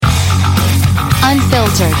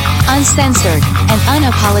Unfiltered, uncensored, and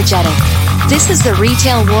unapologetic. This is the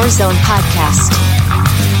Retail Warzone podcast.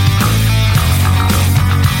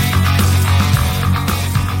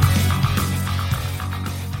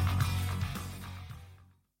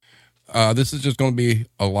 This is just going to be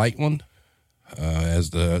a light one. As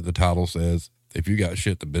the title says, if you got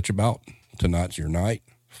shit to bitch about, tonight's your night.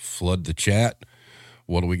 Flood the chat.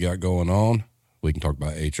 What do we got going on? We can talk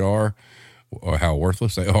about HR or how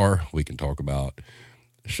worthless they are. We can talk about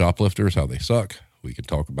shoplifters, how they suck. We can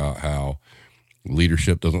talk about how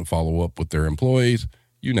leadership doesn't follow up with their employees.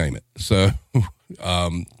 You name it. So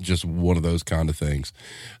just one of those kind of things.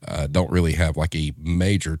 Don't really have like a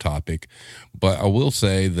major topic, but I will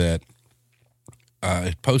say that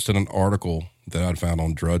I posted an article that I'd found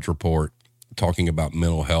on Drudge Report talking about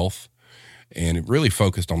mental health, and it really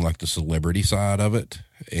focused on like the celebrity side of it.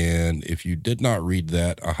 And if you did not read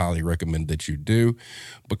that, I highly recommend that you do,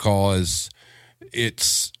 because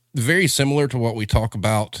it's very similar to what we talk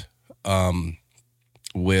about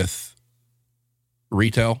with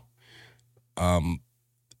retail. And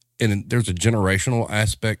there's a generational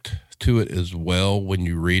aspect to it as well. When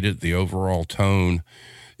you read it, the overall tone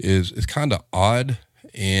is kind of odd,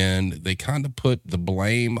 and they kind of put the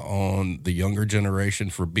blame on the younger generation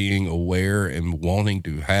for being aware and wanting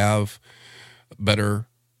to have better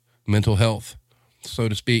mental health, so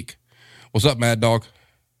to speak. What's up, Mad Dog?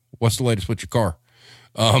 What's the latest with your car?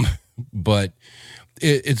 But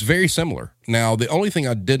it's very similar. Now, the only thing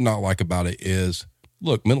I did not like about it is,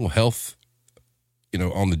 look, mental health,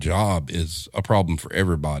 on the job is a problem for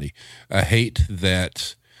everybody. I hate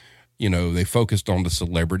that, they focused on the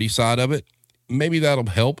celebrity side of it. Maybe that'll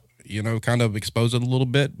help, kind of expose it a little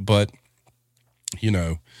bit, but,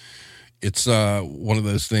 it's one of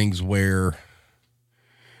those things where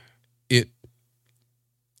it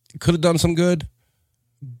could have done some good,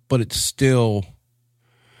 but it's still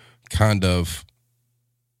kind of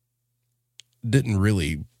didn't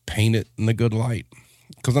really paint it in a good light.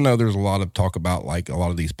 Because I know there's a lot of talk about like a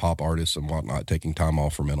lot of these pop artists and whatnot taking time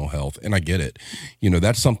off for mental health. And I get it.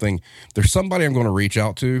 That's something, there's somebody I'm going to reach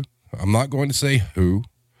out to. I'm not going to say who.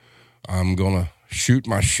 I'm going to shoot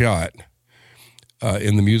my shot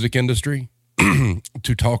in the music industry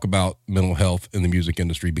to talk about mental health in the music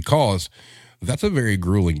industry, because that's a very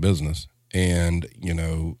grueling business. And,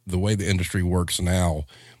 the way the industry works now,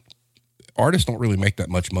 artists don't really make that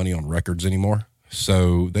much money on records anymore.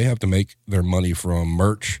 So they have to make their money from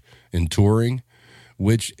merch and touring,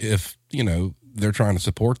 which if, they're trying to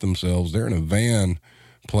support themselves, they're in a van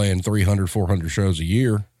playing 300, 400 shows a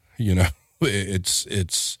year.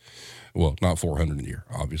 It's well, not 400 a year,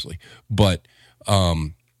 obviously, but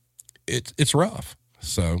it's rough.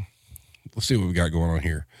 So let's see what we got going on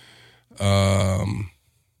here.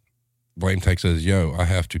 Blame Tech says, yo, I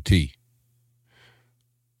have to tea.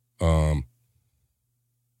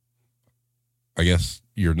 I guess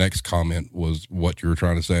your next comment was what you were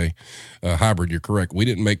trying to say. Hybrid, you're correct. We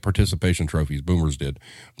didn't make participation trophies. Boomers did.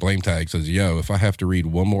 Blame Tag says, yo, if I have to read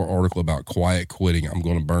one more article about quiet quitting, I'm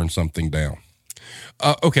going to burn something down.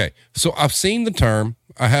 Okay, so I've seen the term.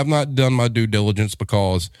 I have not done my due diligence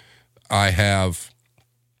because I have,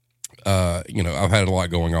 I've had a lot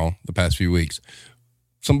going on the past few weeks.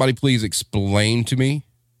 Somebody please explain to me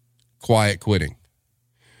quiet quitting.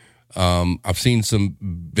 I've seen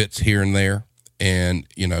some bits here and there. And,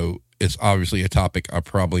 it's obviously a topic I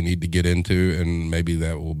probably need to get into, and maybe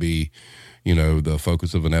that will be, the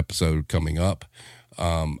focus of an episode coming up.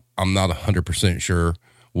 I'm not 100% sure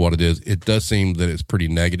what it is. It does seem that it's pretty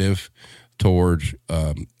negative towards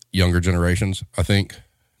younger generations, I think.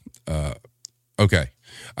 Okay.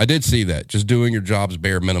 I did see that. Just doing your job's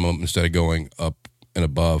bare minimum instead of going up and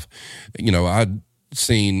above. I'd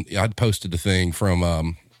posted a thing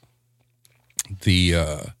from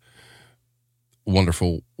the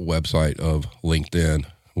wonderful website of LinkedIn,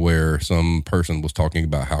 where some person was talking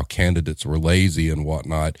about how candidates were lazy and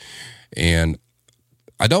whatnot. And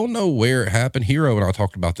I don't know where it happened. Hero and I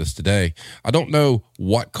talked about this today. I don't know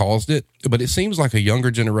what caused it, but it seems like a younger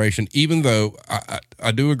generation, even though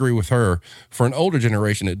I do agree with her, for an older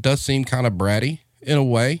generation, it does seem kind of bratty in a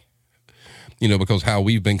way, because how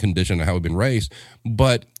we've been conditioned and how we've been raised.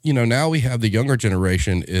 But, now we have the younger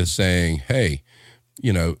generation is saying, hey,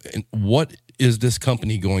 what is this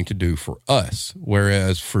company going to do for us?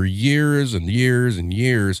 Whereas for years and years and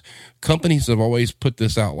years, companies have always put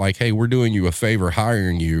this out like, hey, we're doing you a favor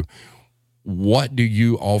hiring you. What do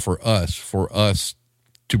you offer us for us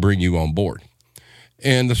to bring you on board?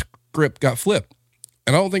 And the script got flipped.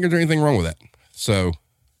 And I don't think there's anything wrong with that. So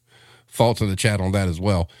thoughts in the chat on that as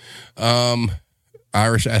well.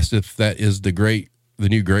 Irish asked if that is the the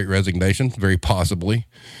new Great Resignation? Very possibly.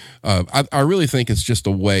 I really think it's just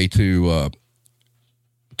a way to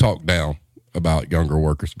talk down about younger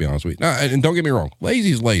workers, to be honest with you. Now, and don't get me wrong,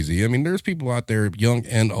 lazy is lazy. I mean, there's people out there, young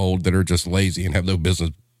and old, that are just lazy and have no business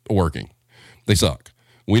working. They suck.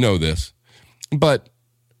 We know this. But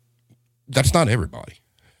that's not everybody.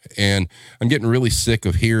 And I'm getting really sick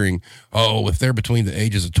of hearing, oh, if they're between the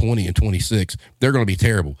ages of 20 and 26, they're going to be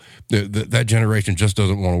terrible. That generation just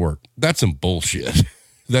doesn't want to work. That's some bullshit.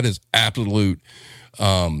 That is absolute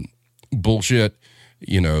bullshit.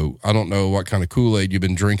 You know, I don't know what kind of Kool-Aid you've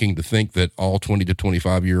been drinking to think that all 20 to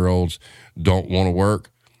 25-year-olds don't want to work.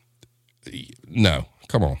 No,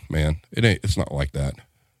 come on, man. It's not like that.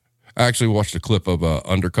 I actually watched a clip of a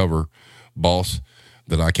undercover boss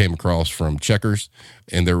that I came across from Checkers,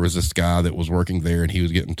 and there was this guy that was working there, and he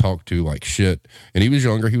was getting talked to like shit, and he was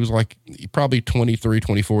younger. He was like probably 23,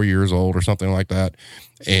 24 years old or something like that.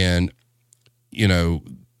 And, you know,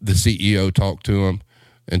 the CEO talked to him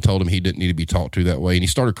and told him he didn't need to be talked to that way, and he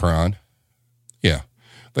started crying. Yeah,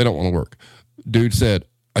 they don't want to work. Dude said,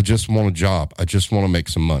 I just want a job. I just want to make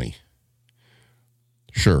some money.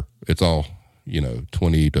 Sure, it's all,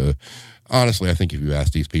 20 to... Honestly, I think if you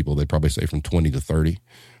ask these people, they'd probably say from 20 to 30.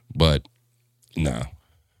 But, no.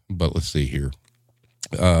 But let's see here.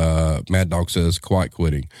 Mad Dog says, quiet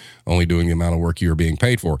quitting. Only doing the amount of work you are being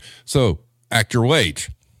paid for. So, act your wage.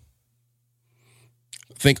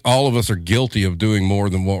 I think all of us are guilty of doing more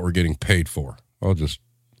than what we're getting paid for. I'll just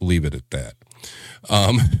leave it at that.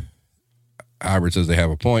 Hybrid says they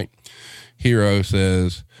have a point. Hero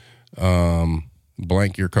says,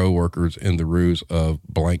 blank your coworkers in the ruse of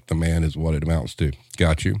blank the man is what it amounts to.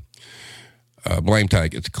 Got you. Blame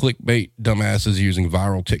tag. It's clickbait dumbasses using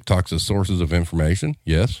viral TikToks as sources of information.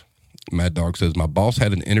 Yes. Mad Dog says, my boss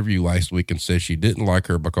had an interview last week and said she didn't like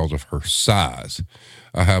her because of her size.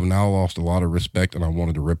 I have now lost a lot of respect and I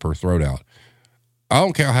wanted to rip her throat out. I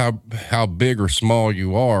don't care how big or small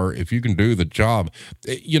you are, if you can do the job.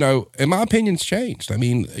 And my opinion's changed. I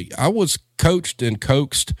mean, I was coached and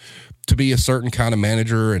coaxed to be a certain kind of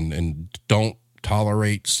manager and don't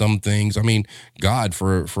tolerate some things. I mean, God,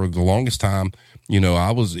 for the longest time,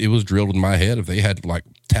 it was drilled in my head. If they had like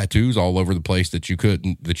tattoos all over the place that you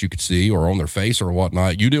could see or on their face or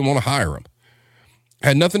whatnot, you didn't want to hire them.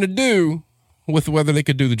 Had nothing to do with whether they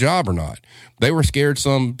could do the job or not. They were scared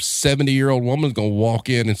some 70-year-old woman's going to walk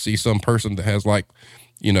in and see some person that has like,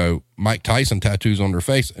 Mike Tyson tattoos on their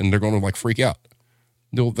face, and they're going to like freak out.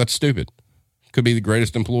 No, that's stupid. Could be the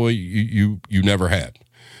greatest employee you never had.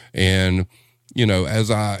 And, as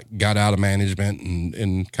I got out of management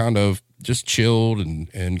and kind of just chilled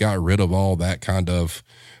and got rid of all that kind of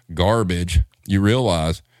garbage, you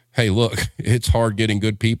realize, hey, look, it's hard getting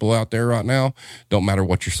good people out there right now. Don't matter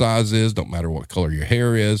what your size is. Don't matter what color your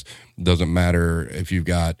hair is. Doesn't matter if you've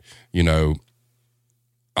got,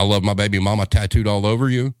 I love my baby mama tattooed all over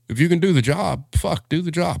you. If you can do the job, do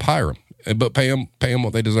the job. Hire them, but pay them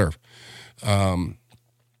what they deserve.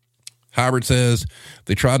 Hybrid says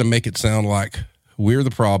they try to make it sound like we're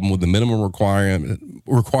the problem with the minimum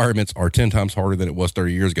requirements are 10 times harder than it was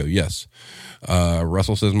 30 years ago. Yes.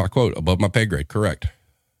 Russell says my quote, above my pay grade. Correct.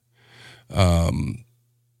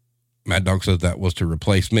 Mad Dog says that was to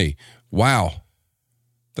replace me. Wow.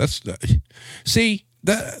 That's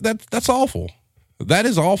awful. That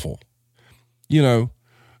is awful.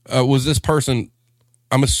 Was this person,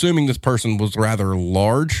 I'm assuming this person was rather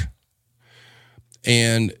large.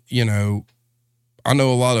 And, I know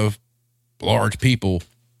a lot of large people,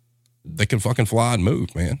 they can fucking fly and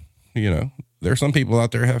move, man. There are some people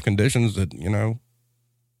out there have conditions that,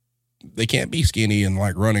 they can't be skinny and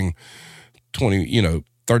like running 30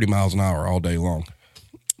 miles an hour all day long.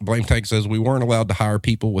 Blame Tag says we weren't allowed to hire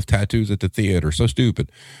people with tattoos at the theater. So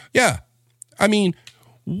stupid. Yeah. I mean,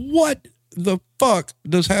 what the fuck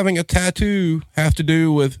does having a tattoo have to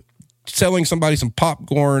do with selling somebody some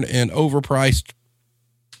popcorn and overpriced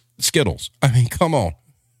Skittles? I mean, come on.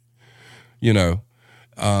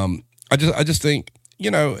 I just think,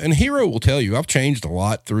 and Hero will tell you I've changed a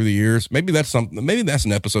lot through the years. Maybe that's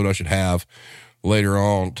an episode I should have later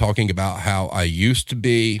on, talking about how I used to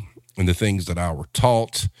be and the things that I were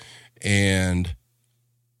taught, and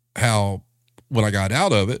how when I got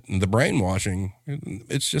out of it and the brainwashing,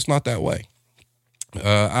 it's just not that way.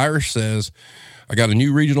 Irish says, I got a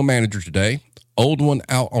new regional manager today, old one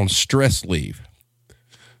out on stress leave.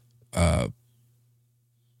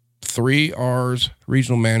 3 R's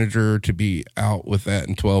regional manager to be out with that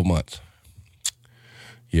in 12 months.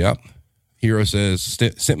 Yep. Hero says,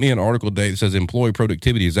 sent me an article today that says employee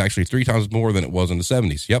productivity is actually 3 times more than it was in the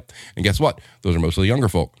 70s. Yep. And guess what? Those are mostly younger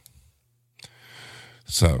folk.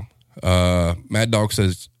 So Mad Dog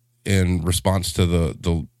says in response to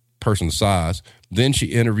the person's size, then she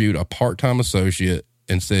interviewed a part-time associate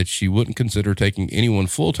and said she wouldn't consider taking anyone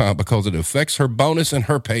full-time because it affects her bonus and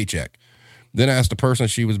her paycheck. Then asked the person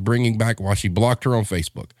she was bringing back why she blocked her on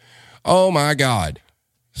Facebook. Oh my God.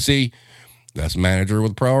 See, that's a manager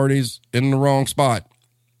with priorities in the wrong spot.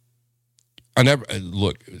 I never,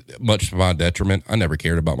 look, much to my detriment, I never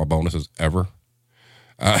cared about my bonuses ever.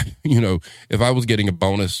 If I was getting a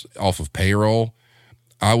bonus off of payroll,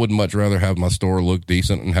 I would much rather have my store look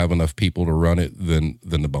decent and have enough people to run it than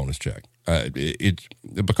the bonus check.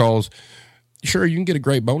 Because sure, you can get a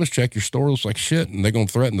great bonus check. Your store looks like shit, and they're going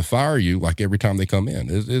to threaten to fire you like every time they come in.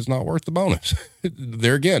 It's not worth the bonus.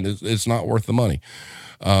 There again, it's not worth the money.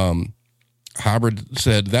 Hybrid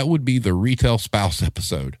said that would be the retail spouse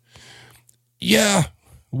episode. Yeah,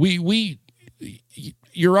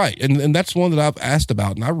 you're right. And that's one that I've asked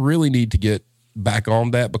about, and I really need to get back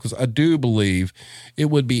on that because I do believe it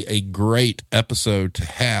would be a great episode to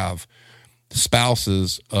have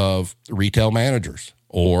spouses of retail managers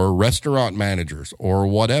or restaurant managers or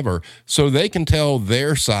whatever, so they can tell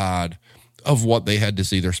their side of what they had to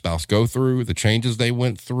see their spouse go through, the changes they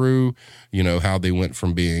went through, how they went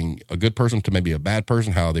from being a good person to maybe a bad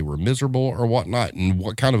person, how they were miserable or whatnot, and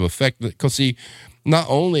what kind of effect, because see, not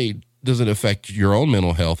only does it affect your own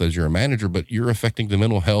mental health as you're a manager, but you're affecting the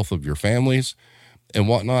mental health of your families and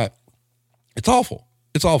whatnot. It's awful.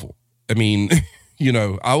 It's awful. I mean,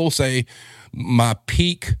 I will say my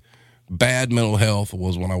peak bad mental health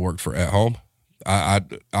was when I worked for At Home. I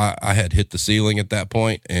had hit the ceiling at that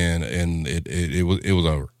point, and it was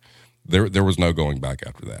over. There was no going back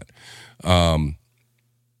after that.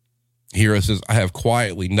 Hero says, I have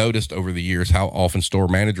quietly noticed over the years how often store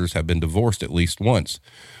managers have been divorced at least once.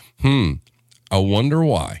 I wonder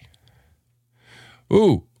why.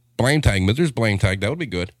 Ooh, blame tag, Mrs. Blame tag. That would be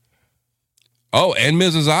good. Oh, and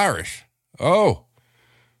Mrs. Irish. Oh,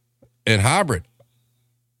 and Hybrid.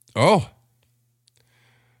 Oh,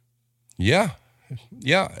 yeah.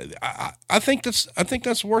 Yeah. I think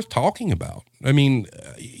that's worth talking about. I mean,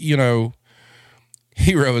 Hero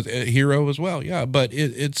as well. Yeah. But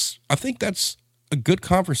I think that's a good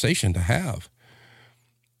conversation to have.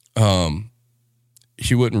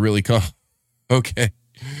 She wouldn't really come. Okay.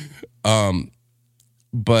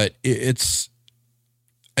 But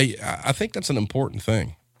I think that's an important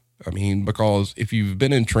thing. I mean, because if you've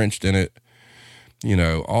been entrenched in it,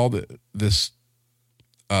 all this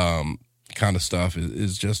kind of stuff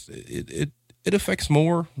is just, it affects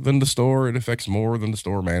more than the store. It affects more than the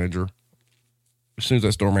store manager. As soon as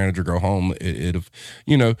that store manager go home, you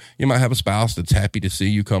might have a spouse that's happy to see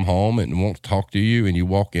you come home and wants to talk to you, and you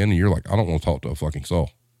walk in and you're like, I don't want to talk to a fucking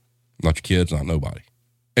soul. Not your kids, not nobody.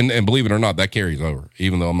 And believe it or not, that carries over.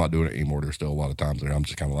 Even though I'm not doing it anymore, there's still a lot of times there I'm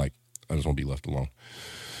just kind of like, I just want to be left alone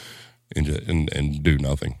and do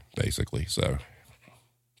nothing, basically. So,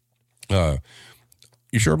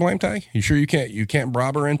 you sure, Blame Tag? You sure you can't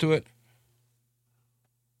bribe her into it?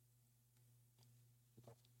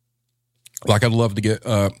 Like, I'd love to get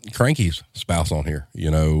Cranky's spouse on here.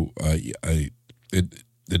 It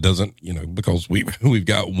doesn't, because we've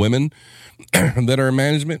got women that are in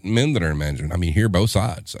management, men that are in management. I mean, hear both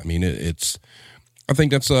sides. I mean, I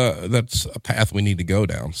think that's a path we need to go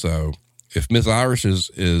down. So if Miss Irish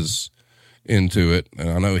is into it, and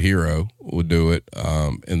I know Hero would do it,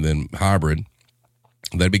 and then Hybrid,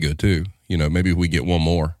 that'd be good too. Maybe if we get one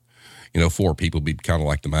more, 4 people would be kind of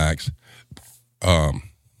like the max.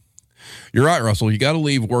 You're right, Russell. You got to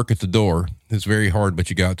leave work at the door. It's very hard, but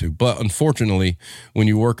you got to. But unfortunately, when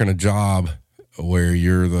you work in a job where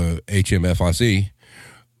you're the HMFIC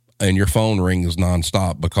and your phone rings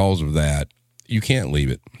nonstop because of that, you can't leave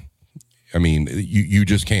it. I mean, you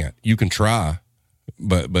just can't. You can try,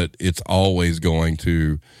 but it's always going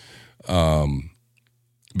to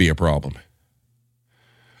be a problem.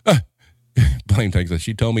 Blame takes that.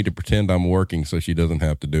 She told me to pretend I'm working so she doesn't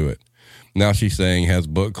have to do it. Now she's saying has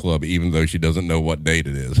book club, even though she doesn't know what date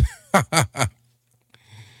it is.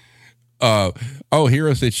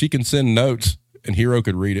 Hero said she can send notes and Hero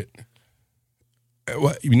could read it.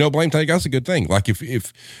 Well, Blame take, that's a good thing. Like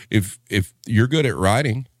if you're good at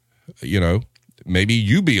writing, maybe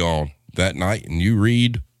you be on that night and you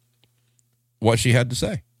read what she had to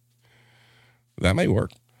say. That may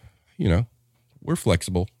work. We're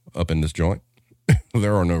flexible up in this joint.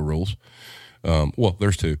 There are no rules. Well,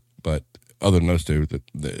 there's 2, but other than those 2,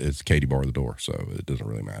 it's Katie bar the door, so it doesn't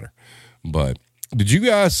really matter. But did you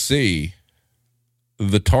guys see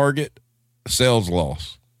the Target sales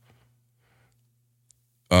loss?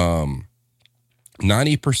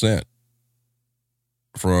 90%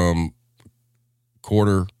 from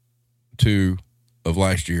quarter Q2 of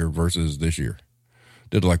last year versus this year.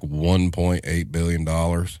 Did like $1.8 billion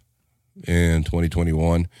in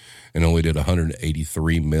 2021 and only did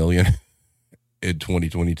 183 million in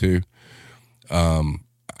 2022.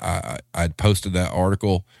 I posted that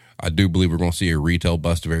article. I do believe we're going to see a retail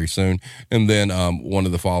bust very soon. And then one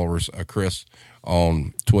of the followers, Chris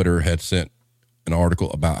on Twitter, had sent an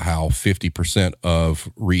article about how 50%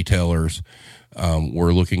 of retailers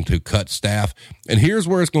were looking to cut staff. And here's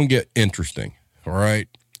where it's going to get interesting. All right.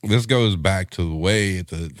 This goes back to the way at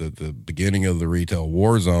the beginning of the retail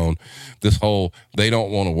war zone, this whole, they don't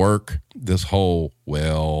want to work, this whole,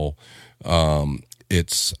 well,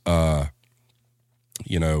 it's,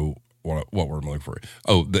 you know, what we're looking for.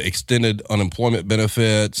 Oh, the extended unemployment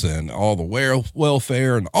benefits and all the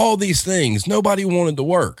welfare and all these things. Nobody wanted to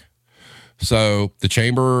work. So the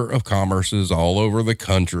Chamber of Commerce's all over the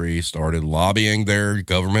country started lobbying their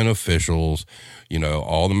government officials, you know,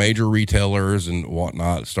 all the major retailers and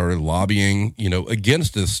whatnot started lobbying, you know,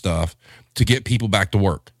 against this stuff to get people back to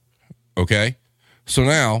work. Okay. So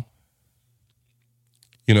now,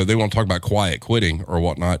 you know, they want to talk about quiet quitting or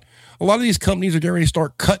whatnot. A lot of these companies are getting ready to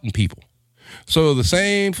start cutting people. So the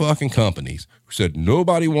same fucking companies who said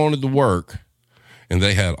nobody wanted to work and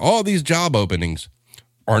they had all these job openings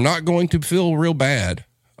are not going to feel real bad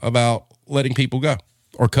about letting people go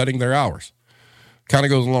or cutting their hours. Kind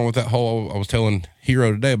of goes along with that whole, I was telling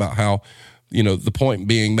Hero today about how, you know, the point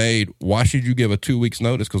being made, why should you give a 2 weeks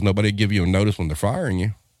notice? Because nobody give you a notice when they're firing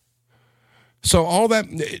you. So all that,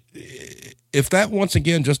 if that once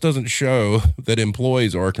again just doesn't show that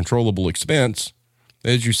employees are a controllable expense,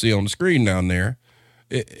 as you see on the screen down there,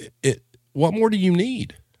 what more do you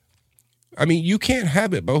need? I mean, you can't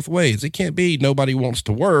have it both ways. It can't be nobody wants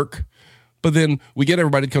to work, but then we get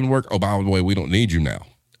everybody to come to work. Oh, by the way, we don't need you now.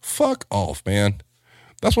 Fuck off, man.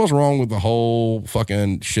 That's what's wrong with the whole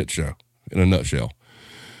fucking shit show in a nutshell.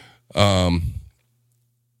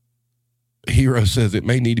 Hero says it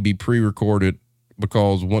may need to be pre-recorded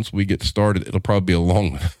because once we get started, it'll probably be a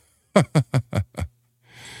long one.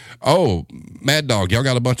 Oh, Mad Dog, y'all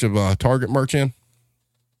got a bunch of Target merch in?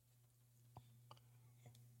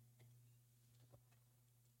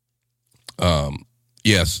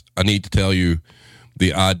 Yes, I need to tell you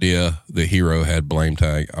the idea that Hero had blame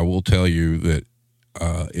tag. I will tell you that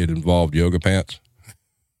it involved yoga pants.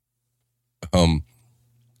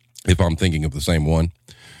 If I'm thinking of the same one.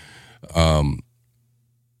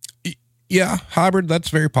 Yeah, hybrid, that's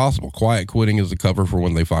very possible. Quiet quitting is the cover for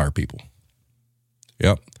when they fire people.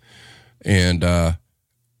 Yep. And,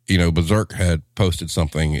 you know, Berserk had posted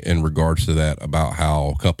something in regards to that about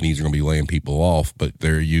how companies are going to be laying people off, but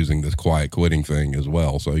they're using this quiet quitting thing as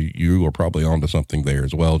well. So you are probably onto something there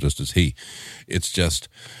as well, just as he. It's just,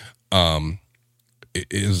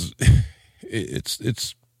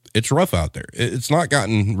 it's rough out there. It's not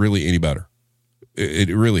gotten really any better. It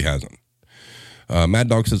really hasn't. Mad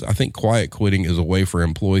Dog says, I think quiet quitting is a way for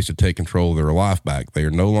employees to take control of their life back. They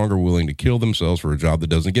are no longer willing to kill themselves for a job that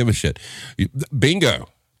doesn't give a shit. Bingo.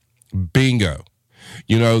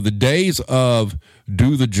 You know, the days of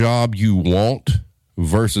do the job you want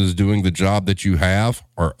versus doing the job that you have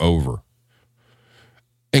are over.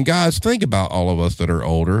 And guys, think about all of us that are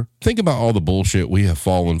older. Think about all the bullshit we have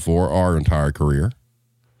fallen for our entire career.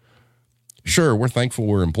 Sure, we're thankful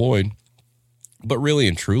we're employed. But really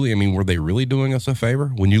and truly, I mean, were they really doing us a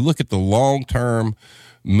favor? When you look at the long-term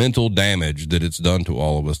mental damage that it's done to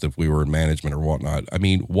all of us if we were in management or whatnot, I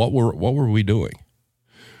mean, what were we doing?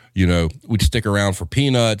 You know, we'd stick around for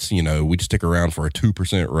peanuts, you know, we'd stick around for a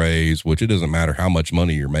 2% raise, which it doesn't matter how much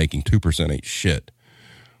money you're making, 2% ain't shit.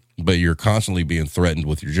 But you're constantly being threatened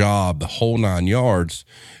with your job, the whole 9 yards.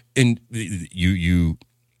 And you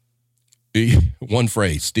one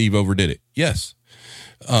phrase, Steve overdid it. Yes.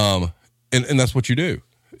 And that's what you do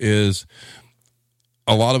is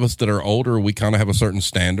a lot of us that are older, we kind of have a certain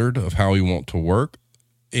standard of how we want to work.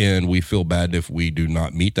 And we feel bad if we do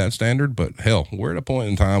not meet that standard. But hell, we're at a point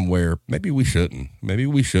in time where maybe we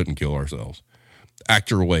shouldn't kill ourselves.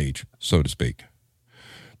 Act your wage, so to speak.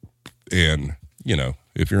 And, you know,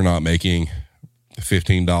 if you're not making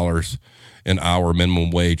 $15 an hour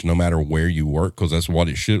minimum wage, no matter where you work, because that's what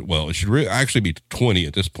it should. Well, it should really actually be 20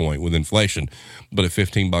 at this point with inflation, but at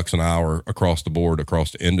 $15 an hour across the board,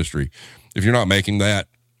 across the industry, if you're not making that,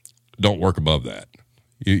 don't work above that.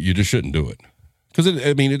 You just shouldn't do it because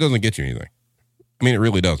it doesn't get you anything. I mean, it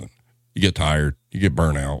really doesn't. You get tired, you get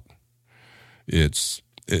burnt out.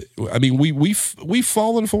 We've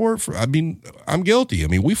fallen for it. I'm guilty. I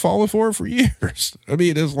mean, we've fallen for it for years. I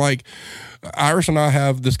mean, it's like Irish and I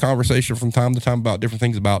have this conversation from time to time about different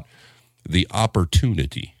things about the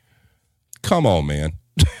opportunity. Come on, man.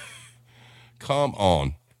 Come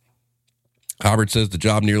on. Hybrid says the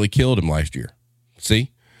job nearly killed him last year.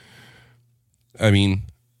 See? I mean,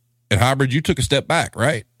 and Hybrid, you took a step back,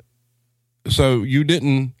 right? So you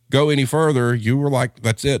didn't go any further. You were like,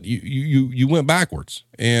 that's it. You went backwards.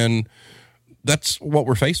 And that's what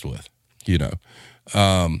we're faced with, you know.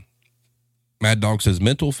 Mad Dog says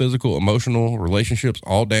mental, physical, emotional, relationships,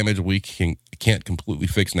 all damage we can't completely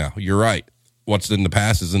fix now. You're right. What's in the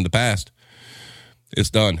past is in the past.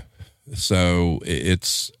 It's done. So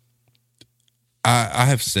I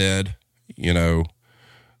have said, you know,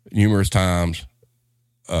 numerous times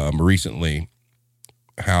recently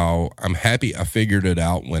how I'm happy I figured it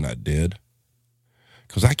out when I did,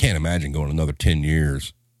 because I can't imagine going another 10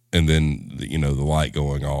 years and then, you know, the light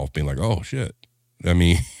going off being like, oh shit. I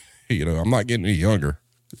mean, you know, I'm not getting any younger,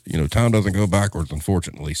 you know, time doesn't go backwards,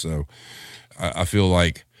 unfortunately. So I feel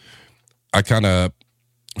like I kind of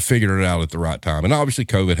figured it out at the right time. And obviously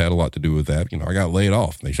COVID had a lot to do with that. You know, I got laid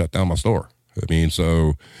off and they shut down my store. I mean,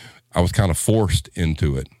 so I was kind of forced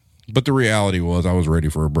into it, but the reality was I was ready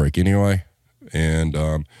for a break anyway. And,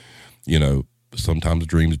 you know, sometimes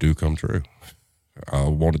dreams do come true. I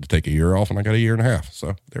wanted to take a year off and I got a year and a half.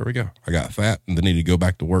 So there we go. I got fat and then needed to go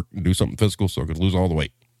back to work and do something physical so I could lose all the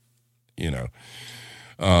weight, you know.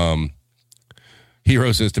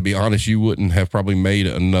 Hero says, to be honest, you wouldn't have probably made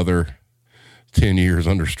another 10 years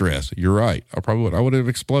under stress. You're right. I would have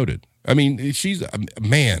exploded. I mean, she's,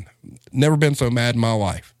 man, never been so mad in my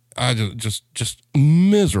life. I just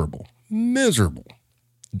miserable.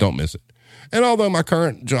 Don't miss it. And although my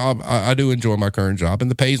current job, I do enjoy my current job,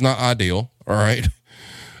 and the pay's not ideal, all right,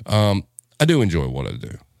 I do enjoy what I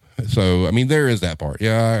do. So, I mean, there is that part.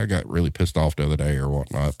 Yeah, I got really pissed off the other day or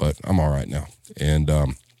whatnot, but I'm all right now. And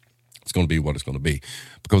it's going to be what it's going to be.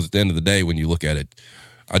 Because at the end of the day, when you look at it,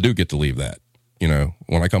 I do get to leave that. You know,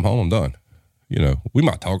 when I come home, I'm done. You know, we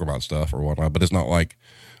might talk about stuff or whatnot, but it's not like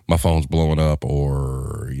my phone's blowing up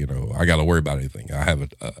or, you know, I got to worry about anything. I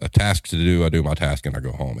have a task to do. I do my task and I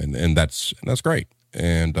go home, and that's great.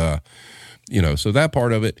 And, you know, so that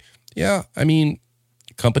part of it, yeah, I mean,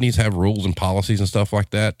 companies have rules and policies and stuff like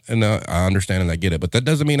that. And I understand and I get it, but that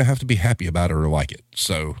doesn't mean I have to be happy about it or like it.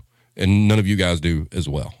 So, and none of you guys do as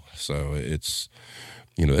well. So it's,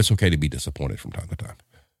 you know, it's okay to be disappointed from time to time.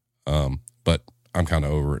 But I'm kind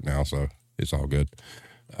of over it now. So it's all good.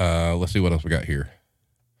 Let's see what else we got here.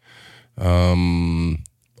 Or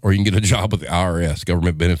you can get a job with the IRS,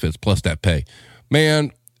 government benefits, plus that pay.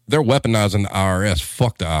 Man, they're weaponizing the IRS.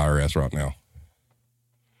 Fuck the IRS right now.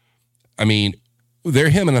 I mean, they're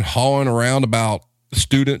hemming and hawing around about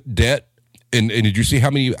student debt. And did you see how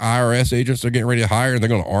many IRS agents they're getting ready to hire and they're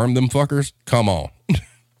going to arm them fuckers? Come on.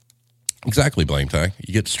 Exactly, Blame Tag.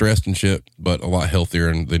 You get stressed and shit, but a lot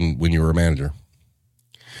healthier than when you were a manager.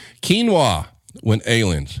 Quinoa, when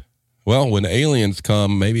aliens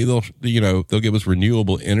come, maybe they'll give us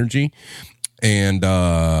renewable energy, and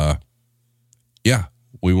yeah,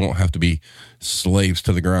 we won't have to be slaves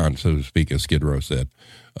to the grind, so to speak, as Skid Row said.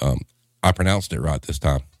 I pronounced it right this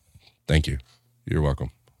time. Thank you. You're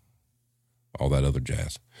welcome. All that other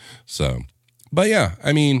jazz. So, but yeah,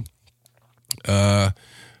 I mean,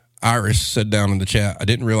 Iris said down in the chat, I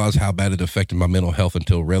didn't realize how bad it affected my mental health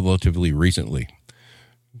until relatively recently.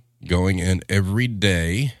 Going in every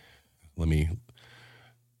day,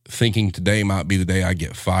 thinking today might be the day I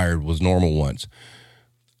get fired was normal once.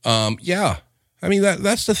 Yeah, I mean,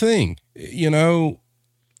 that's the thing, you know.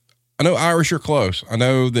 I know, Irish, you're close. I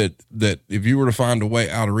know that if you were to find a way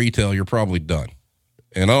out of retail, you're probably done.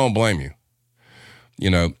 And I don't blame you.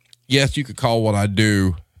 You know, yes, you could call what I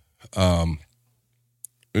do,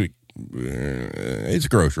 it's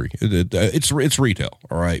grocery. It's retail.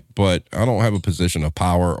 All right. But I don't have a position of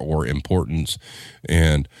power or importance,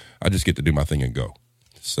 and I just get to do my thing and go.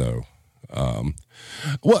 So,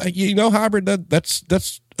 well, you know, hybrid, that's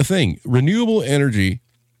a thing. Renewable energy.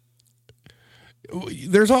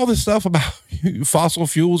 There's all this stuff about fossil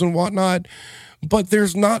fuels and whatnot, but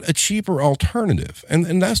there's not a cheaper alternative.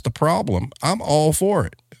 And that's the problem. I'm all for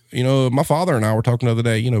it. You know, my father and I were talking the other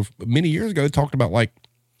day, you know, many years ago, they talked about like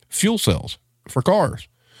fuel cells for cars.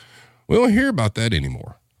 We don't hear about that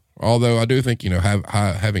anymore. Although I do think, you know,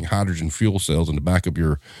 having hydrogen fuel cells in the back of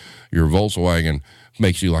your Volkswagen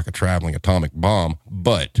makes you like a traveling atomic bomb,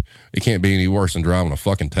 but it can't be any worse than driving a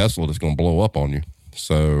fucking Tesla that's going to blow up on you.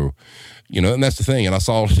 So, you know, and that's the thing. And I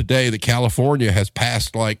saw today that California has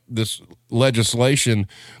passed like this legislation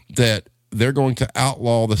that they're going to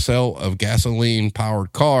outlaw the sale of gasoline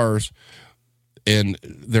powered cars, and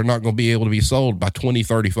they're not going to be able to be sold by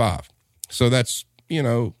 2035. So that's, you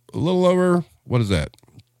know, a little over, what is that?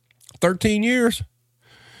 13 years.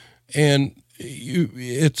 And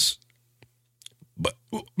But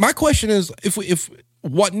my question is, if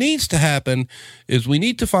what needs to happen is we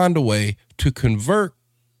need to find a way to convert,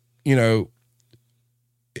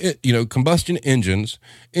 combustion engines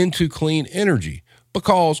into clean energy.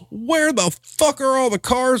 Because where the fuck are all the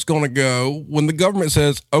cars going to go when the government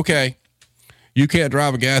says, okay, you can't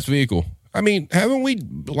drive a gas vehicle? I mean, haven't we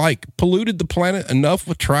polluted the planet enough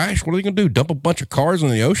with trash? What are they going to do? Dump a bunch of cars in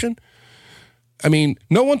the ocean? I mean,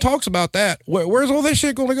 no one talks about that. Where's all this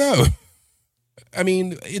shit going to go? I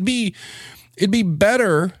mean, it'd be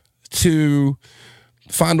better to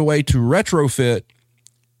find a way to retrofit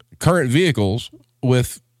current vehicles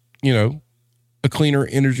with, a cleaner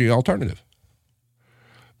energy alternative.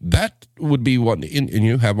 That would be what, and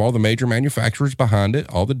you have all the major manufacturers behind it.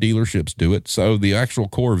 All the dealerships do it. So the actual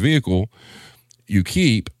core vehicle you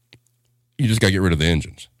keep, you just got to get rid of the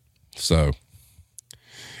engines. So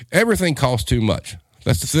everything costs too much.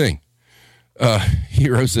 That's the thing.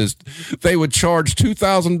 Hero says they would charge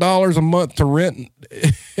 $2,000 a month to rent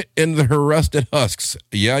in the rusted husks.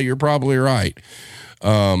 Yeah, you're probably right.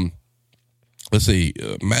 Let's see.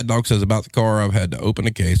 Mad Dog says about the car, I've had to open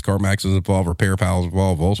a case. CarMax is involved, Repair Pal is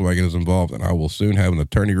involved, Volkswagen is involved, and I will soon have an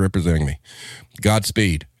attorney representing me.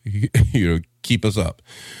 Godspeed. Keep us up.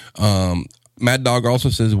 Mad Dog also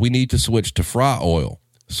says we need to switch to fry oil.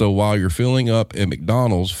 So while you're filling up at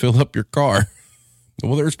McDonald's, fill up your car.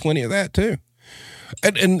 Well, there's plenty of that too.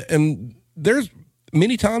 And there's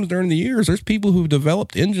many times during the years, there's people who've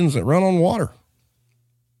developed engines that run on water.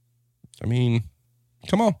 I mean,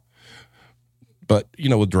 come on. But,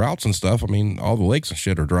 with droughts and stuff, I mean, all the lakes and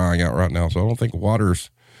shit are drying out right now. So I don't think water's,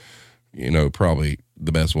 probably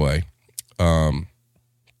the best way.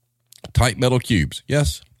 Tight metal cubes.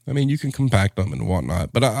 Yes. I mean, you can compact them and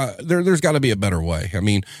whatnot, but there's got to be a better way. I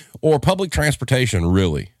mean, or public transportation,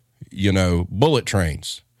 really, bullet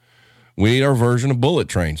trains. We need our version of bullet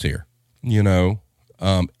trains here, and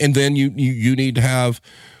then you need to have,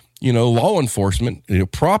 law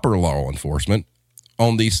enforcement, proper law enforcement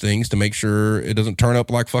on these things to make sure it doesn't turn up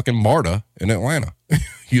like fucking MARTA in Atlanta.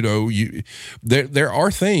 There are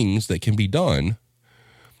things that can be done,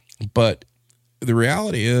 but the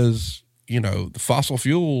reality is, the fossil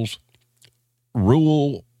fuels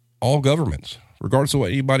rule all governments, regardless of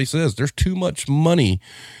what anybody says. There's too much money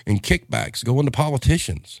and kickbacks going to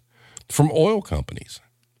politicians from oil companies.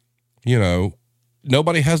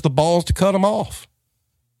 Nobody has the balls to cut them off.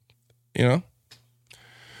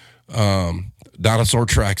 Dinosaur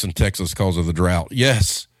tracks in Texas because of the drought.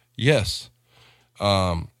 Yes.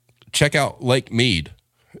 Check out Lake Mead.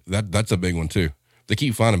 That's a big one too. They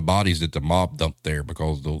keep finding bodies at the mob dump there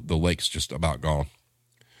because the lake's just about gone.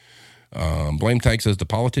 Blame Tank says the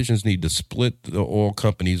politicians need to split the oil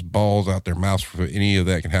companies' balls out their mouths for any of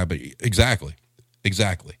that can happen. Exactly.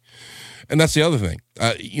 And that's the other thing.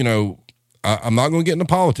 I'm not going to get into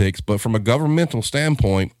politics, but from a governmental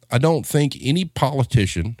standpoint, I don't think any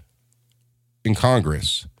politician in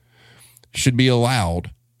Congress should be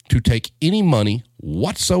allowed to take any money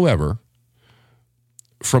whatsoever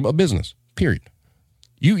from a business, period.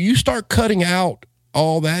 You start cutting out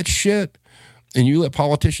all that shit and you let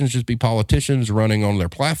politicians just be politicians running on their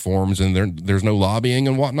platforms and there's no lobbying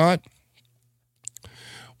and whatnot.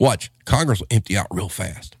 Watch, Congress will empty out real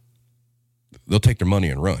fast. They'll take their money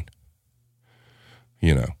and run.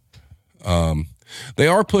 They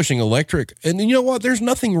are pushing electric, and you know what? There's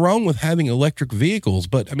nothing wrong with having electric vehicles,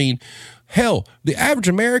 but I mean, hell, the average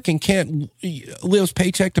American lives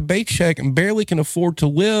paycheck to paycheck and barely can afford to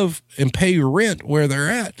live and pay rent where they're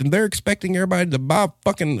at, and they're expecting everybody to buy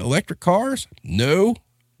fucking electric cars? No,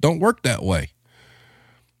 don't work that way.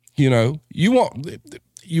 You want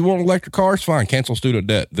electric cars? Fine, cancel student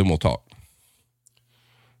debt, then we'll talk.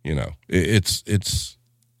 It's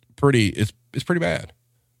pretty bad.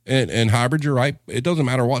 And hybrid, you're right. It doesn't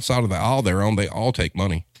matter what side of the aisle they're on. They all take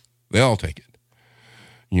money. They all take it.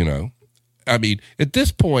 I mean, at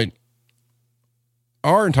this point,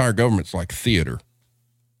 our entire government's like theater.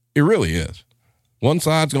 It really is. One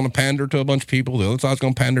side's going to pander to a bunch of people. The other side's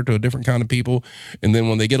going to pander to a different kind of people. And then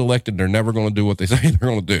when they get elected, they're never going to do what they say they're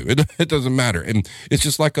going to do. It doesn't matter. And it's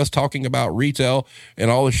just like us talking about retail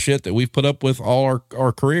and all the shit that we've put up with all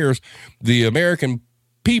our careers. The American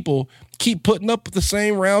people keep putting up with the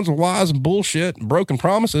same rounds of lies and bullshit and broken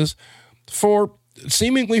promises for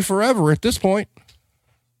seemingly forever at this point.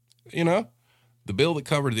 The bill that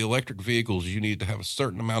covered the electric vehicles, you need to have a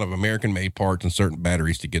certain amount of American-made parts and certain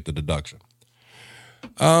batteries to get the deduction.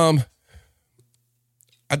 I'm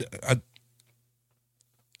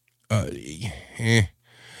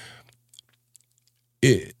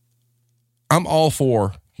all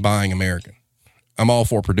for buying American. I'm all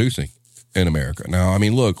for producing in America. Now, I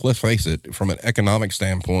mean, look, let's face it, from an economic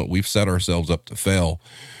standpoint, we've set ourselves up to fail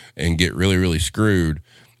and get really, really screwed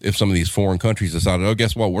if some of these foreign countries decided, oh,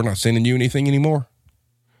 guess what? We're not sending you anything anymore.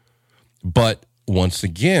 But once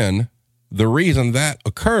again, the reason that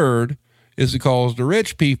occurred is because the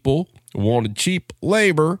rich people wanted cheap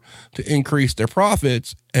labor to increase their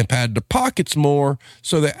profits and pad their pockets more.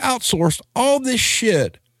 So they outsourced all this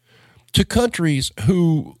shit to countries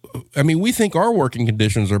who, I mean, we think our working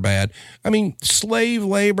conditions are bad. I mean, slave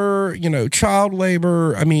labor, child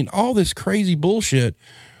labor. I mean, all this crazy bullshit,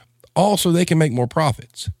 all so they can make more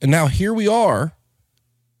profits. And now here we are.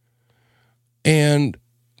 And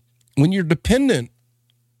when you're dependent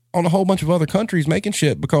on a whole bunch of other countries making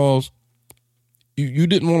shit because you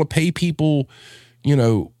didn't want to pay people,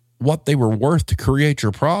 what they were worth to create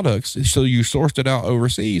your products, so you sourced it out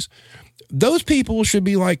overseas, those people should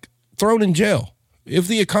be like thrown in jail. If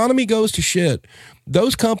the economy goes to shit,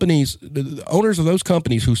 those companies, the owners of those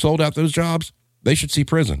companies who sold out those jobs, they should see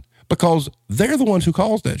prison because they're the ones who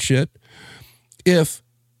caused that shit. If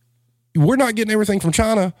we're not getting everything from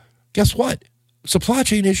China, guess what? Supply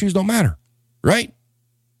chain issues don't matter, right?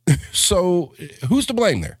 So who's to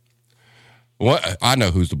blame there? Well, I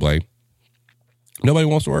know who's to blame. Nobody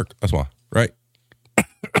wants to work. That's why, right?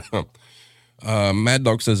 Mad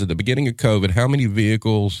Dog says at the beginning of COVID, how many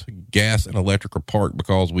vehicles, gas and electric, are parked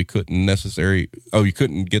because we couldn't you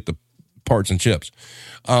couldn't get the parts and chips.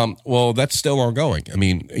 Well, that's still ongoing. I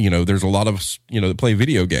mean, there's a lot of us, that play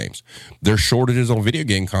video games. There's shortages on video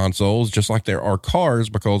game consoles, just like there are cars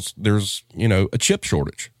because there's, a chip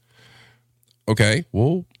shortage. Okay.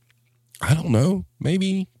 Well, I don't know.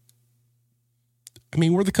 Maybe. I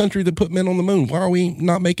mean, we're the country that put men on the moon. Why are we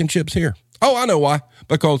not making chips here? Oh, I know why.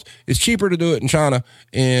 Because it's cheaper to do it in China,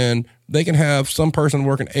 and they can have some person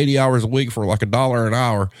working 80 hours a week for like $1 an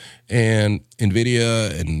hour, and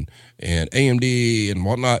NVIDIA and AMD and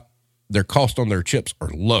whatnot, their cost on their chips are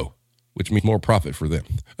low, which means more profit for them,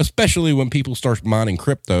 especially when people start mining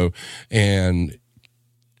crypto and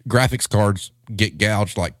graphics cards get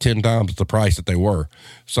gouged like 10 times the price that they were.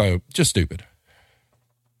 So just stupid.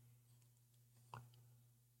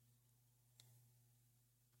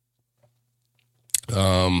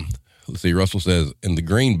 Let's see. Russell says, in the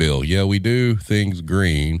green bill, yeah, we do things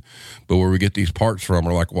green, but where we get these parts from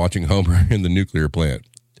are like watching Homer in the nuclear plant.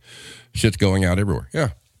 Shit's going out everywhere. Yeah.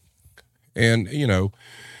 And,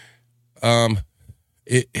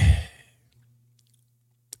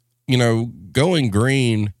 going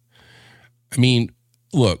green. I mean,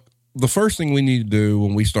 look, the first thing we need to do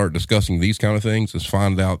when we start discussing these kind of things is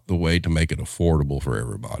find out the way to make it affordable for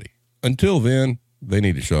everybody. Until then, they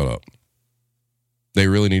need to shut up. They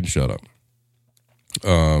really need to shut up.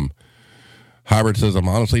 Hybrid says, I'm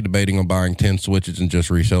honestly debating on buying 10 Switches and just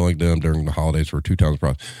reselling them during the holidays for 2 times the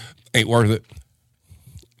price. Ain't worth it.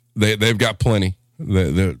 They've got plenty.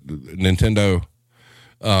 The Nintendo,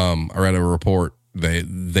 I read a report,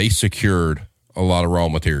 they secured a lot of raw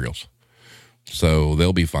materials. So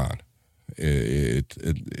they'll be fine. You're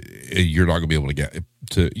not going to be able to get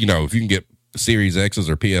to, if you can get Series X's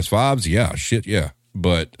or PS5s, yeah, shit, yeah.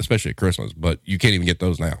 But especially at Christmas, but you can't even get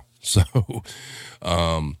those now. So,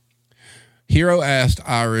 Hero asked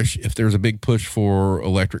Irish if there's a big push for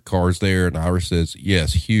electric cars there. And Irish says,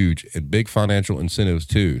 yes, huge, and big financial incentives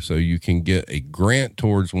too. So you can get a grant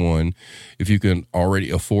towards one if you can already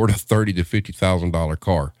afford a $30,000 to $50,000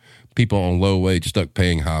 car. People on low wage stuck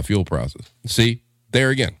paying high fuel prices. See,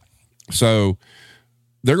 there again. So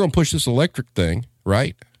they're going to push this electric thing,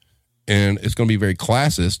 right? And it's going to be very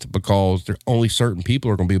classist because only certain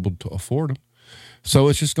people are going to be able to afford them. So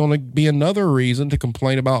it's just going to be another reason to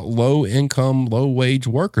complain about low income, low wage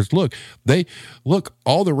workers. Look,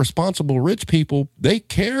 all the responsible rich people, they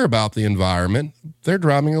care about the environment. They're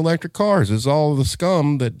driving electric cars. It's all the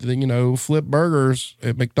scum that, flip burgers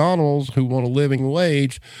at McDonald's who want a living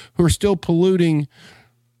wage, who are still polluting,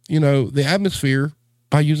 the atmosphere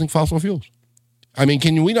by using fossil fuels. I mean,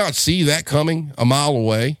 can we not see that coming a mile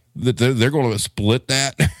away? That they're going to split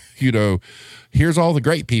that, here's all the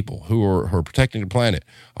great people who are protecting the planet.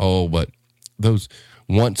 Oh, but those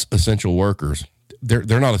once essential workers,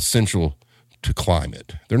 they're not essential to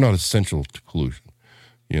climate. They're not essential to pollution,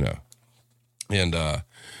 and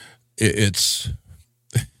it's,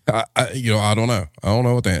 I don't know. I don't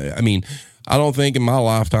know I don't think in my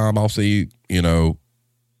lifetime I'll see, all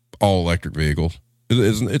electric vehicles.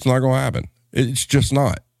 It's not going to happen. It's just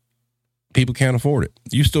not. People can't afford it.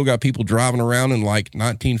 You still got people driving around in like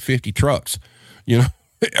 1950 trucks, the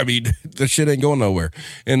shit ain't going nowhere.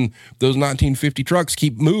 And those 1950 trucks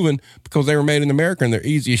keep moving because they were made in America and they're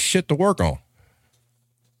easy as shit to work on.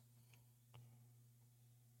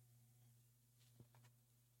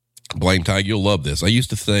 Blame Tag, you'll love this. I used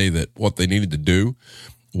to say that what they needed to do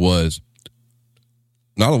was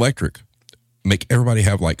not electric, make everybody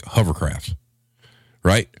have like hovercrafts,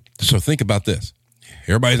 right? So think about this.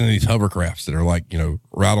 Everybody's in these hovercrafts that are like,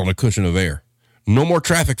 right on a cushion of air. No more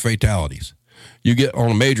traffic fatalities. You get on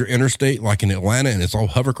a major interstate like in Atlanta and it's all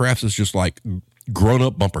hovercrafts. It's just like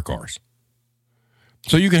grown-up bumper cars.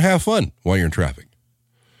 So you can have fun while you're in traffic.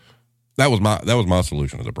 That was my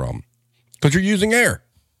solution to the problem. Because you're using air.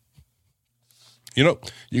 You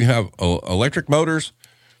can have electric motors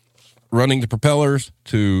running the propellers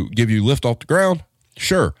to give you lift off the ground.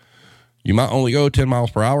 Sure, you might only go 10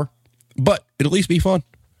 miles per hour, but it'll at least be fun,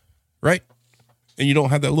 right? And you don't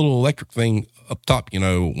have that little electric thing up top,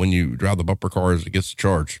 when you drive the bumper cars, it gets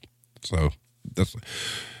charged. So that's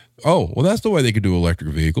the way they could do electric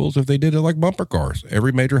vehicles if they did it like bumper cars.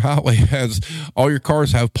 Every major highway has, all your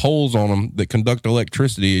cars have poles on them that conduct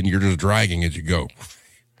electricity and you're just dragging as you go.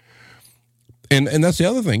 And that's the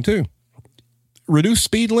other thing too. Reduce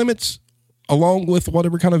speed limits along with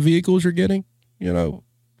whatever kind of vehicles you're getting,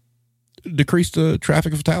 decrease the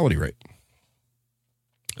traffic fatality rate.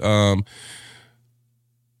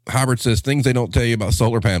 Hybrid says things they don't tell you about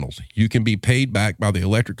solar panels. You can be paid back by the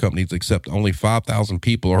electric companies, except only 5,000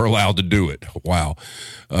 people are allowed to do it. Wow.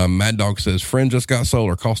 Mad Dog says friend just got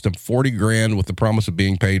solar, cost him $40,000 with the promise of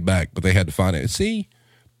being paid back, but they had to find it. See,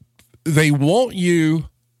 they want you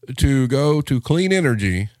to go to clean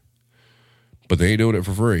energy, but they ain't doing it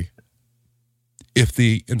for free. If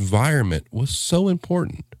the environment was so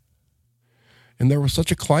important and there was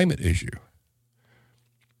such a climate issue,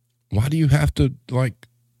 why do you have to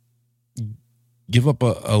give up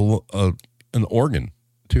an organ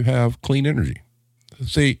to have clean energy?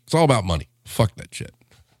 See, it's all about money. Fuck that shit.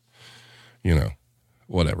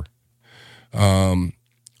 Whatever.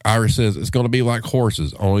 Iris says it's going to be like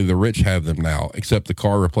horses. Only the rich have them now, except the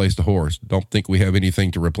car replaced the horse. Don't think we have anything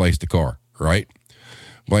to replace the car, right?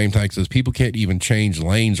 Blame Tank says people can't even change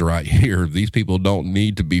lanes right here. These people don't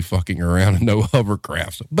need to be fucking around in no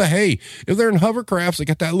hovercrafts. But hey, if they're in hovercrafts, they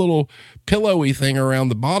got that little pillowy thing around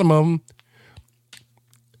the bottom of them.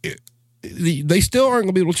 They still aren't going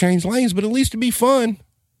to be able to change lanes, but at least it'd be fun.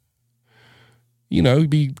 You'd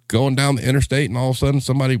be going down the interstate and all of a sudden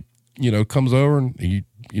somebody, comes over and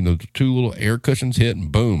the two little air cushions hit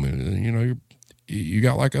and boom. And, you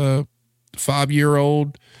got like a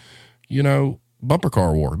 5-year-old, bumper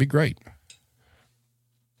car war. It'd be great.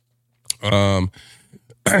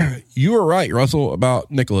 You were right, Russell, about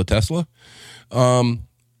Nikola Tesla.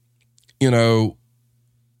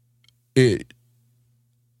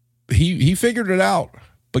 He figured it out,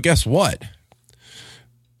 but guess what?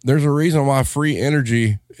 There's a reason why free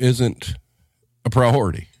energy isn't a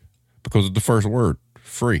priority, because of the first word,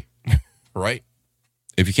 free, right?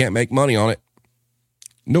 If you can't make money on it,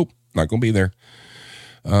 nope, not going to be there.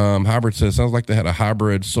 Hybrid says, sounds like they had a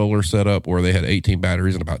hybrid solar setup where they had 18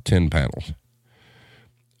 batteries and about 10 panels.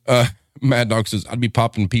 Mad Dog says, I'd be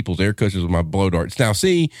popping people's air cushions with my blow darts. Now,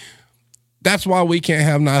 see, that's why we can't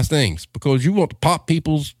have nice things, because you want to pop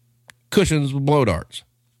people's cushions with blow darts.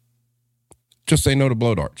 Just say no to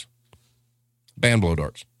blow darts. Ban blow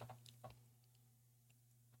darts.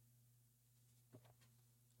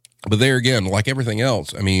 But there again, like everything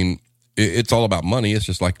else, I mean, it's all about money. It's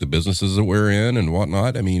just like the businesses that we're in and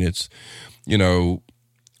whatnot. I mean, it's,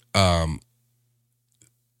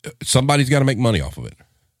 somebody's got to make money off of it.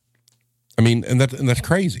 I mean, and that's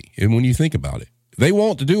crazy. And when you think about it, they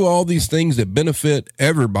want to do all these things that benefit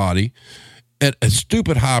everybody at a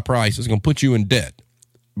stupid high price. It's going to put you in debt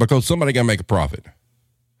because somebody got to make a profit.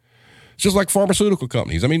 It's just like pharmaceutical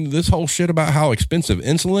companies. I mean, this whole shit about how expensive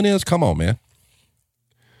insulin is. Come on, man.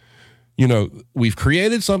 We've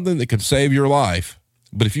created something that could save your life,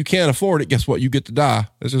 but if you can't afford it, guess what? You get to die.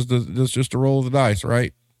 That's just a roll of the dice,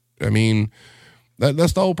 right? I mean,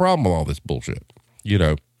 that's the whole problem with all this bullshit.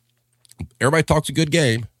 Everybody talks a good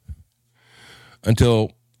game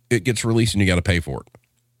until it gets released and you got to pay for it.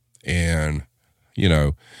 And,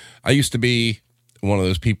 I used to be one of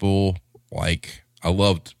those people, like, I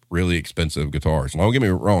loved really expensive guitars. Don't get me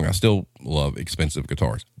wrong, I still love expensive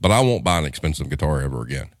guitars, but I won't buy an expensive guitar ever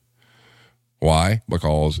again. Why?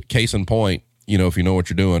 Because case in point, if you know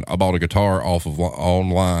what you're doing, I bought a guitar off of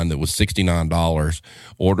online that was $69,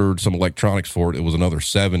 ordered some electronics for it. It was another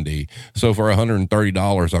 $70. So for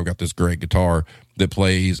 $130, I've got this great guitar that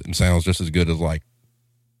plays and sounds just as good as like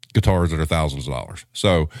guitars that are thousands of dollars.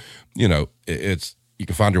 So, it's, you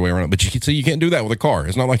can find your way around it, but you can see, you can't do that with a car.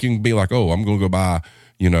 It's not like you can be like, oh, I'm going to go buy,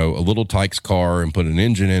 a little Tykes car and put an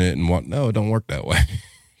engine in it and what? No, it don't work that way,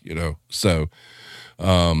 So,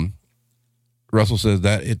 Russell says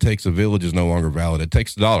that it takes a village is no longer valid. It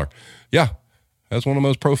takes $1. Yeah, that's one of the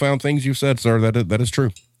most profound things you've said, sir. That is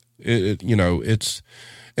true. It's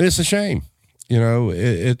a shame.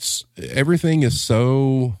 It's everything is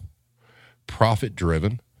so profit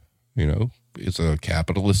driven. It's a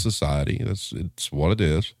capitalist society. It's what it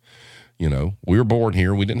is. We were born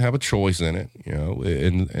here. We didn't have a choice in it.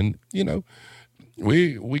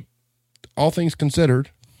 We all things considered,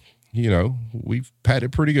 we've had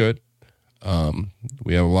it pretty good.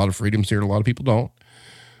 We have a lot of freedoms here. A lot of people don't.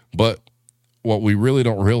 But what we really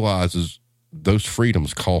don't realize is those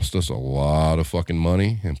freedoms cost us a lot of fucking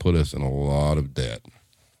money and put us in a lot of debt.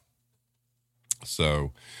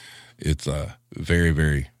 So it's very,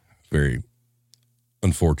 very, very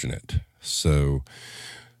unfortunate. So,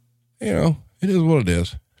 it is what it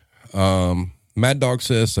is. Mad Dog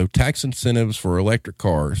says, so tax incentives for electric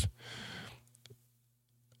cars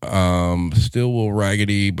still will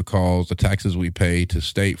raggedy because the taxes we pay to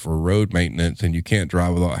state for road maintenance, and you can't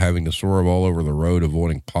drive without having to swerve all over the road,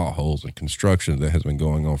 avoiding potholes and construction that has been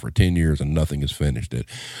going on for 10 years and nothing has finished it.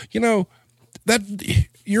 That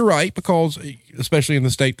you're right, because especially in the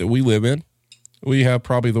state that we live in, we have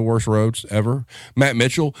probably the worst roads ever. Matt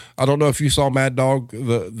Mitchell, I don't know if you saw Mad Dog,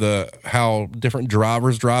 the how different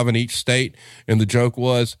drivers drive in each state, and the joke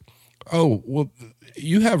was, oh, well,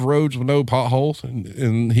 you have roads with no potholes,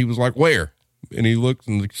 and he was like, where? And he looked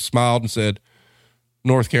and smiled and said,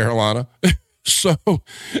 North Carolina.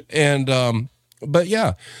 But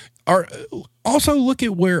yeah, also look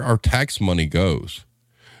at where our tax money goes.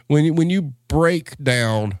 When you break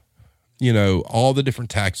down, all the different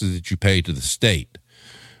taxes that you pay to the state,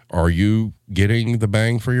 are you getting the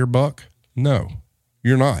bang for your buck? No,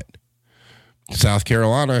 you're not. South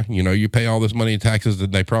Carolina, you pay all this money in taxes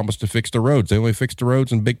that they promise to fix the roads. They only fix the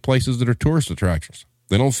roads in big places that are tourist attractions.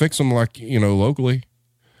 They don't fix them like, locally.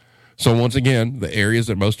 So once again, the areas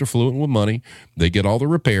that most are fluent with money, they get all the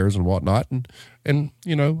repairs and whatnot. And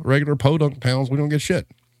regular podunk towns, we don't get shit.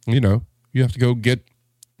 You have to go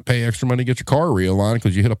pay extra money to get your car realigned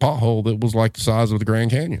because you hit a pothole that was like the size of the Grand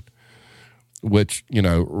Canyon, which,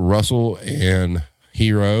 Russell and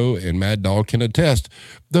Hero and Mad Dog can attest.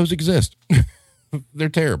 Those exist. They're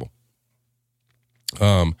terrible.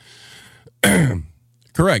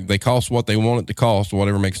 Correct. They cost what they want it to cost,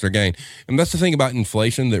 whatever makes their gain. And that's the thing about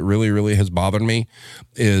inflation that really, really has bothered me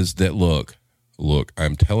is that, look,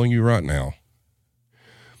 I'm telling you right now,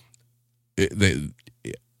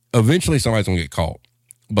 eventually somebody's going to get caught.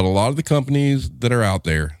 But a lot of the companies that are out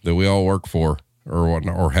there that we all work for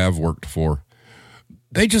or have worked for,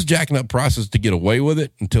 they just jacking up prices to get away with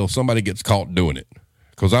it until somebody gets caught doing it.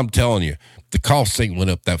 Because I'm telling you, the costs ain't went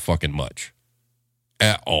up that fucking much.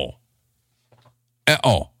 At all.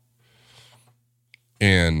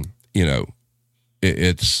 And,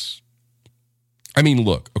 it's,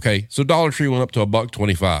 look, okay, so Dollar Tree went up to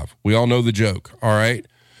 $1.25. We all know the joke, all right?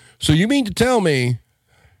 So you mean to tell me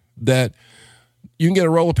that you can get a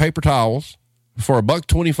roll of paper towels for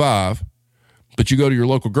 $1.25, but you go to your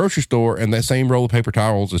local grocery store and that same roll of paper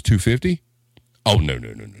towels is $2.50? Oh, no.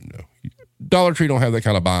 Dollar Tree don't have that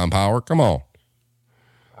kind of buying power. Come on.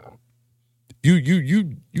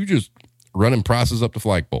 You just running prices up the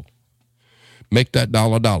flagpole. Make that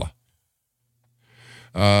dollar.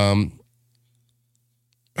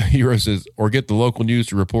 Hero says, or get the local news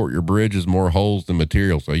to report your bridge has more holes than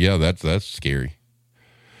material. So yeah, that's scary.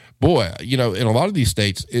 Boy, in a lot of these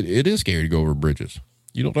states, it is scary to go over bridges.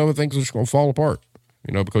 You don't know when things are just going to fall apart,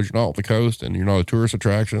 because you're not on the coast and you're not a tourist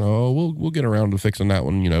attraction. Oh, we'll get around to fixing that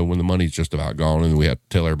one, when the money's just about gone and we have to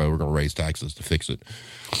tell everybody we're going to raise taxes to fix it.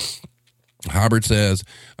 Hybrid says,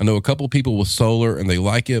 I know a couple of people with solar and they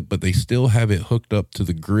like it, but they still have it hooked up to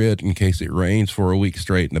the grid in case it rains for a week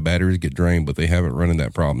straight and the batteries get drained, but they haven't run into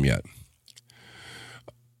that problem yet.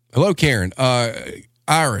 Hello, Karen.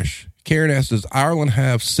 Irish. Karen asks, does Ireland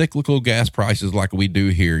have cyclical gas prices like we do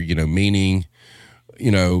here? Meaning,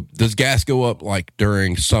 does gas go up like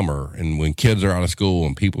during summer and when kids are out of school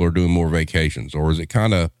and people are doing more vacations, or is it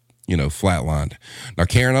kind of, flatlined? Now,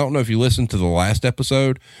 Karen, I don't know if you listened to the last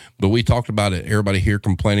episode, but we talked about it. Everybody here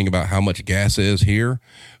complaining about how much gas is here.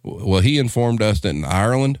 Well, he informed us that in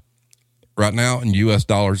Ireland right now in US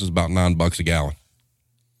dollars is about $9 a gallon.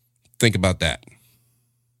 Think about that.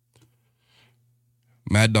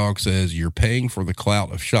 Mad Dog says, you're paying for the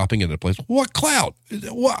clout of shopping at a place. What clout?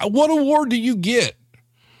 What award do you get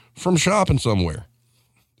from shopping somewhere?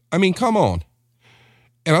 Come on.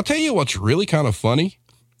 And I'll tell you what's really kind of funny.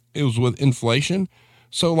 It was with inflation.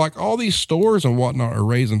 So like all these stores and whatnot are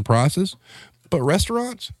raising prices, but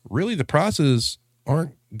restaurants, really the prices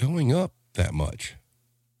aren't going up that much.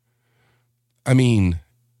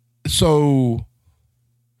 So,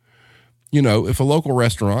 if a local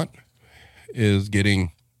restaurant is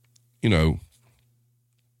getting,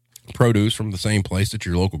 produce from the same place that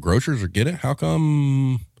your local grocers are getting, how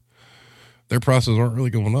come their prices aren't really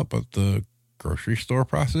going up, but the grocery store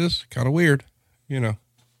prices? Kind of weird,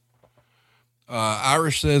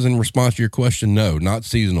 Irish says in response to your question, no, not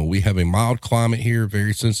seasonal. We have a mild climate here,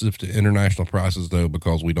 very sensitive to international prices, though,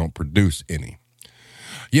 because we don't produce any.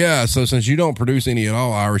 Yeah, so since you don't produce any at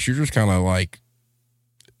all, Irish, you're just kind of like,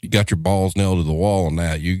 you got your balls nailed to the wall on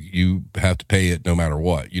that. You have to pay it no matter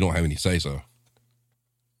what. You don't have any say-so.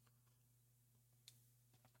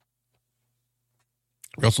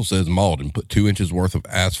 Russell says Malden put 2 inches worth of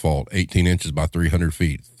asphalt, 18 inches by 300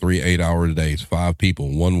 feet, 3 8-hour days, 5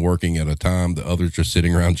 people, one working at a time. The others just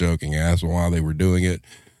sitting around joking, asked why they were doing it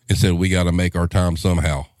and said, we got to make our time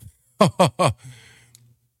somehow.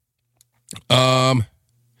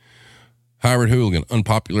 Howard Hooligan,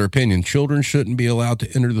 unpopular opinion. Children shouldn't be allowed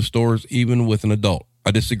to enter the stores even with an adult.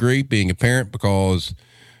 I disagree, being a parent, because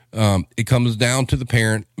it comes down to the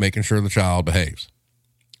parent making sure the child behaves.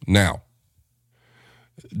 Now,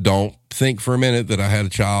 don't think for a minute that I had a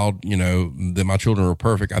child, that my children were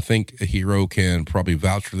perfect. I think a hero can probably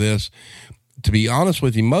vouch for this. To be honest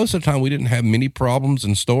with you, most of the time we didn't have many problems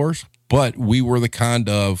in stores, but we were the kind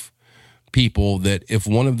of people that if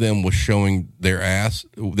one of them was showing their ass,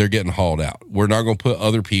 they're getting hauled out. We're not going to put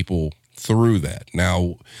other people through that.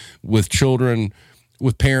 Now, with children,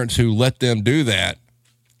 with parents who let them do that,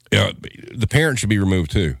 the parent should be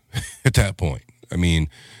removed too at that point. I mean,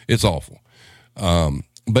 it's awful.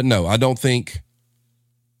 But no, I don't think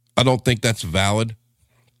that's valid,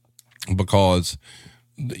 because,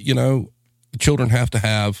 children have to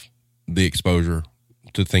have the exposure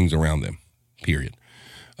to things around them, period.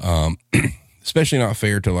 Especially not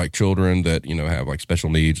fair to like children that, have like special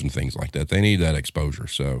needs and things like that. They need that exposure.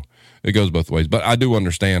 So it goes both ways, but I do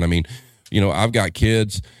understand. I mean, I've got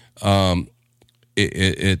kids. I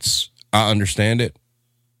understand it.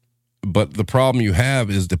 But the problem you have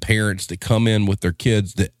is the parents that come in with their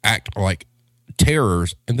kids that act like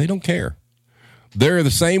terrors, and they don't care. They're the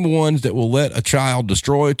same ones that will let a child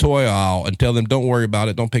destroy a toy aisle and tell them, don't worry about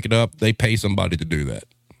it, don't pick it up. They pay somebody to do that.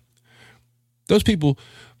 Those people,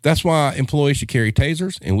 that's why employees should carry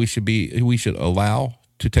tasers, and we should allow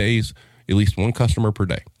to tase at least one customer per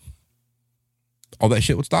day. All that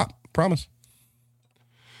shit would stop, promise.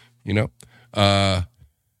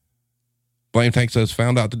 Blame Tank says,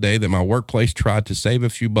 found out today that my workplace tried to save a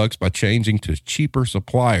few bucks by changing to cheaper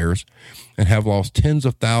suppliers and have lost tens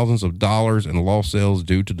of thousands of dollars in lost sales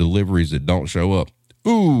due to deliveries that don't show up.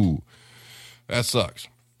 Ooh, that sucks.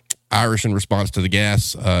 Irish in response to the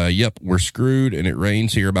gas, yep, we're screwed, and it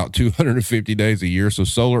rains here about 250 days a year, so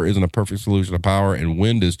solar isn't a perfect solution to power, and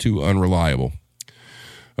wind is too unreliable.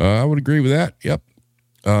 I would agree with that. Yep.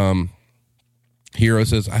 Hero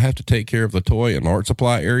says, I have to take care of the toy and art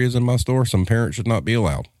supply areas in my store. Some parents should not be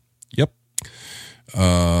allowed. Yep.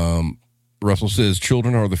 Russell says,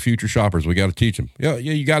 children are the future shoppers. We got to teach them. Yeah,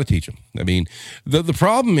 you got to teach them. I mean, the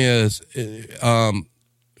problem is,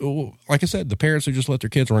 like I said, the parents who just let their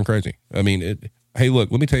kids run crazy. I mean, hey,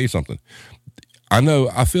 look, let me tell you something.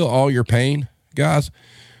 I feel all your pain, guys,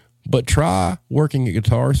 but try working at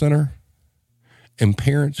Guitar Center and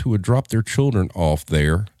parents who would drop their children off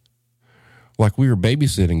there like we were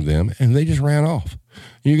babysitting them, and they just ran off.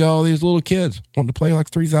 You got all these little kids wanting to play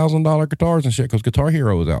like $3,000 guitars and shit because Guitar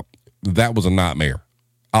Hero was out. That was a nightmare.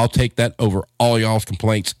 I'll take that over all y'all's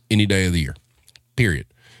complaints any day of the year. Period.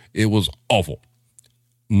 It was awful.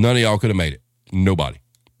 None of y'all could have made it. Nobody.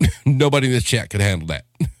 Nobody in this chat could handle that.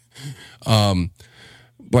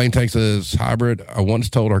 Blaine Tank says, hybrid, I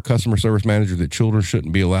once told our customer service manager that children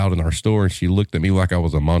shouldn't be allowed in our store, and she looked at me like I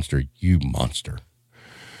was a monster. You monster.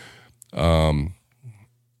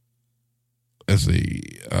 Let's see.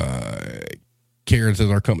 Karen says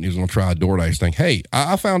our company is going to try a DoorDash thing. Hey,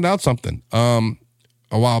 I found out something a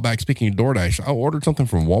while back. Speaking of DoorDash, I ordered something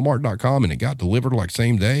from Walmart.com and it got delivered like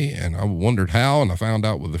same day, and I wondered how, and I found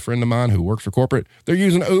out with a friend of mine who works for corporate, they're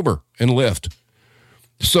using Uber and Lyft.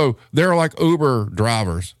 So they're like Uber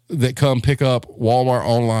drivers that come pick up Walmart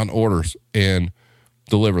online orders and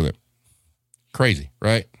deliver them. Crazy,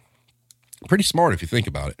 right? Pretty smart if you think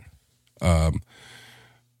about it.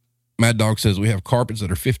 Mad Dog says, we have carpets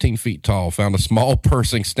that are 15 feet tall. Found a small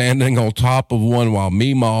person standing on top of one while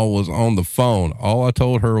Meemaw was on the phone. All I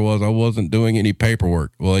told her was I wasn't doing any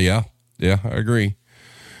paperwork. Well, yeah, I agree.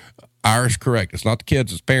 Irish correct. It's not the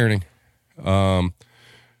kids, it's parenting.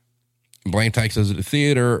 Blaine Tank says at the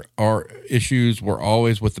theater, our issues were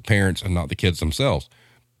always with the parents and not the kids themselves.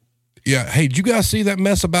 Yeah. Hey, did you guys see that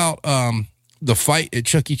mess about the fight at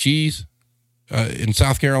Chuck E. Cheese in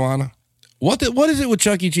South Carolina? What is it with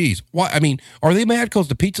Chuck E. Cheese? Why? I mean, are they mad because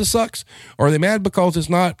the pizza sucks? Or are they mad because it's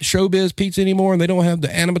not Showbiz Pizza anymore and they don't have the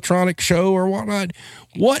animatronic show or whatnot?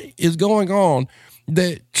 What is going on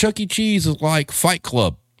that Chuck E. Cheese is like Fight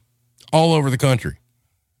Club all over the country?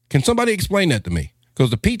 Can somebody explain that to me? Because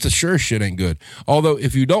the pizza sure shit ain't good. Although,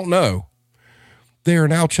 if you don't know, there are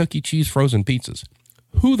now Chuck E. Cheese frozen pizzas.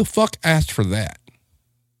 Who the fuck asked for that?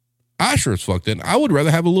 I sure as fuck didn't. I would rather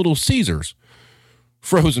have a Little Caesars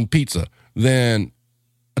frozen pizza than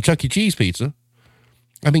a Chuck E. Cheese pizza.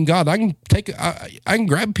 I mean, God, I can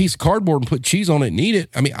grab a piece of cardboard and put cheese on it and eat it.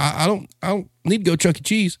 I mean, I don't need to go Chuck E.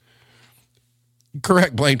 Cheese.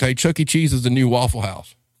 Correct, Blame Tay. Chuck E. Cheese is the new Waffle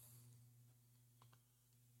House.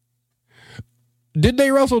 Did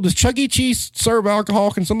they, Russell? Does Chuck E. Cheese serve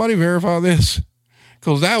alcohol? Can somebody verify this?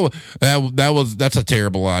 Because that's a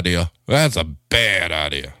terrible idea. That's a bad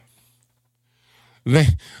idea.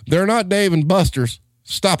 They're not Dave and Buster's.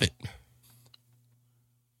 Stop it.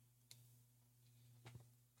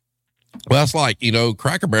 Well, that's like,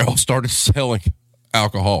 Cracker Barrel started selling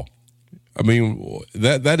alcohol. I mean,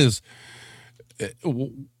 that is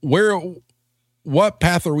what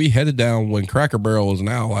path are we headed down when Cracker Barrel is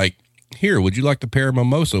now like, here, would you like to pair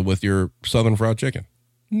mimosa with your Southern Fried Chicken?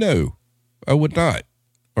 No, I would not.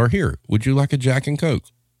 Or here, would you like a Jack and Coke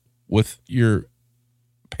with your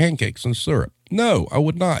pancakes and syrup? No, I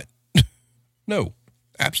would not. No,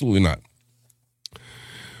 absolutely not.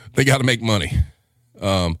 They got to make money.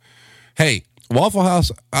 Hey, Waffle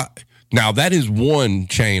House. Now that is one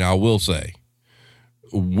chain I will say.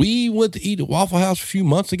 We went to eat at Waffle House a few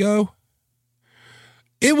months ago.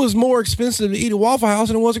 It was more expensive to eat at Waffle House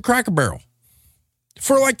than it was at Cracker Barrel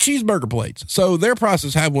for like cheeseburger plates. So their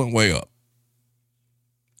prices have went way up.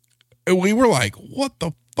 And we were like, what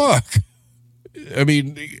the fuck? I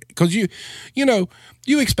mean, because you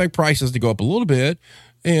expect prices to go up a little bit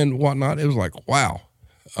and whatnot. It was like, wow.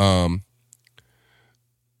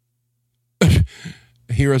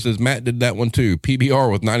 Hero says Matt did that one too.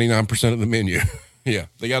 PBR with 99% of the menu. Yeah,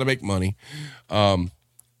 they got to make money.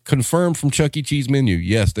 Confirmed from Chuck E. Cheese menu.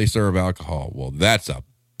 Yes, they serve alcohol. Well, that's a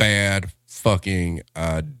bad fucking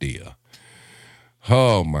idea.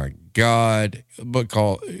 Oh my God. But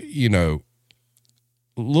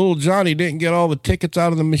little Johnny didn't get all the tickets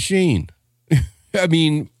out of the machine. I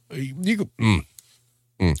mean, I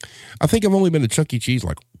think I've only been to Chuck E. Cheese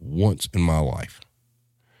like once in my life.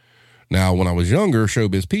 Now, when I was younger,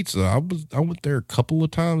 Showbiz Pizza, I went there a couple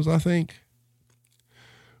of times, I think.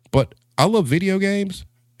 But I love video games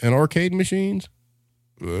and arcade machines.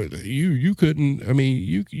 You couldn't, I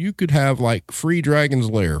mean, you could have like free Dragon's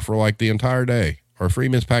Lair for like the entire day or free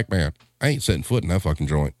Miss Pac-Man. I ain't setting foot in that fucking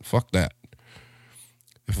joint. Fuck that.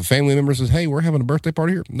 If a family member says, hey, we're having a birthday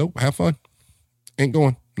party here. Nope. Have fun. Ain't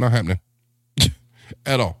going. Not happening.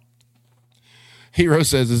 At all. Hero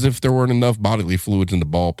says as if there weren't enough bodily fluids in the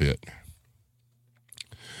ball pit.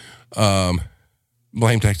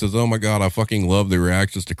 Blame Tech says, oh my God, I fucking love the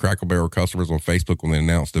reactions to Cracker Barrel customers on Facebook when they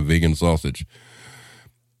announced the vegan sausage.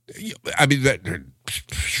 I mean,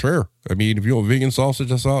 sure. I mean, if you want vegan sausage,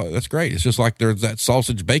 that's great. It's just like there's that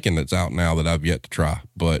sausage bacon that's out now that I've yet to try,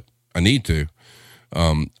 but I need to.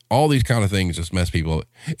 All these kind of things just mess people up.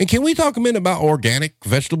 And can we talk a minute about organic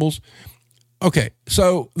vegetables? Okay.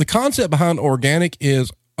 So the concept behind organic is,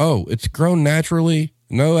 it's grown naturally,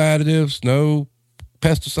 no additives, no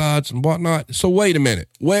pesticides and whatnot. So wait a minute.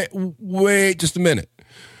 Wait just a minute.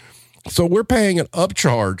 So we're paying an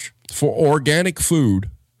upcharge for organic food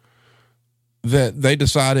that they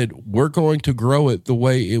decided we're going to grow it the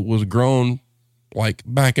way it was grown like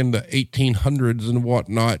back in the 1800s and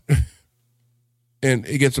whatnot. And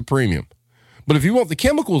it gets a premium. But if you want the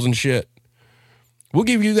chemicals and shit, we'll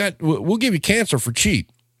give you that. We'll give you cancer for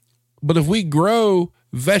cheap. But if we grow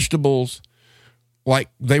vegetables like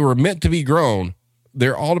they were meant to be grown,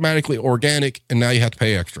 they're automatically organic, and now you have to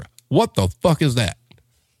pay extra. What the fuck is that?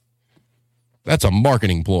 That's a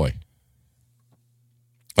marketing ploy.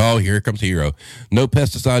 Oh, here comes Hero. No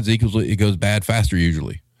pesticides equals it goes bad faster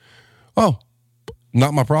usually. Oh,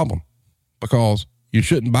 not my problem. Because you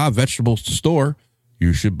shouldn't buy vegetables to store.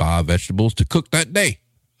 You should buy vegetables to cook that day.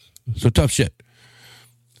 So tough shit.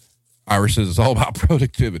 Iris says it's all about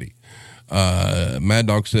productivity. Mad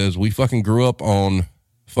Dog says we fucking grew up on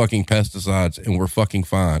fucking pesticides and we're fucking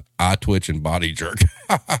fine. Eye twitch and body jerk.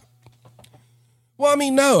 Well, I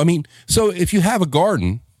mean, no. I mean, so if you have a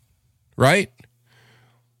garden, right?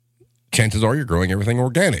 Chances are you're growing everything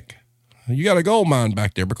organic. You got a gold mine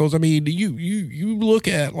back there because, I mean, you look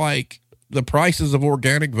at like the prices of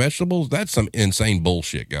organic vegetables. That's some insane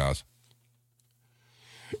bullshit, guys.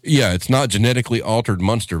 Yeah, it's not genetically altered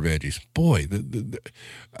Munster veggies. Boy,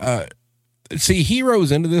 see,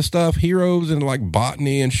 Heroes into this stuff. Heroes into like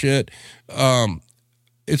botany and shit.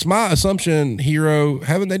 It's my assumption, Hero,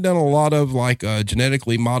 haven't they done a lot of like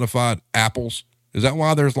genetically modified apples? Is that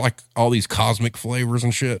why there's like all these cosmic flavors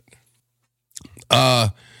and shit? They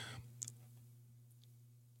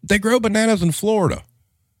grow bananas in Florida.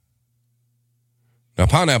 Now,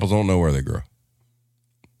 pineapples, I don't know where they grow.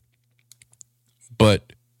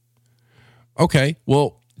 But, okay,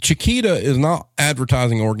 well, Chiquita is not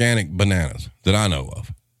advertising organic bananas that I know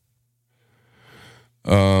of.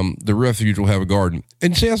 The Refuge will have a garden.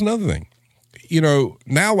 And see, that's another thing. You know,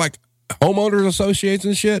 now like homeowners associates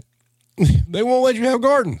and shit, they won't let you have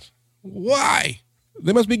gardens. Why?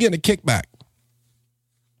 They must be getting a kickback.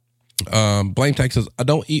 Blame Tech says, I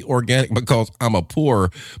don't eat organic because I'm a poor,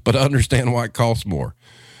 but I understand why it costs more.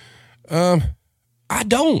 I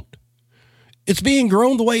don't. It's being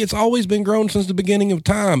grown the way it's always been grown since the beginning of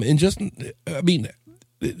time. And just, I mean,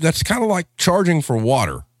 that's kind of like charging for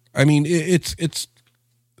water. I mean,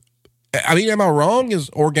 I mean, am I wrong? Is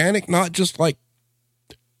organic not just like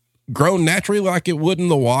grown naturally like it would in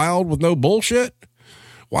the wild with no bullshit?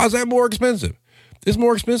 Why is that more expensive? It's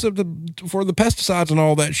more expensive for the pesticides and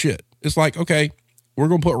all that shit. It's like, okay, we're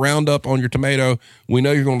going to put Roundup on your tomato. We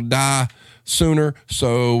know you're going to die sooner,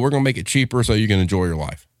 so we're going to make it cheaper so you can enjoy your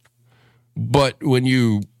life. But when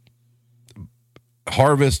you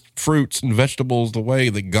harvest fruits and vegetables the way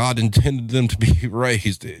that God intended them to be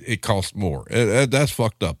raised, it costs more. That's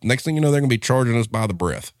fucked up. Next thing you know, they're going to be charging us by the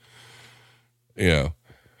breath. Yeah.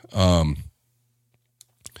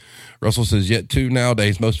 Russell says, yet too,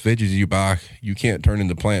 nowadays, most veggies you buy, you can't turn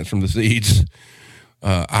into plants from the seeds.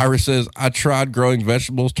 Iris says, I tried growing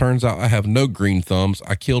vegetables. Turns out I have no green thumbs.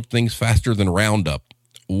 I killed things faster than Roundup.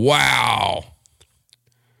 Wow.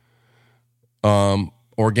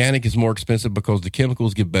 Organic is more expensive because the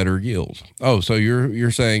chemicals give better yields. Oh, so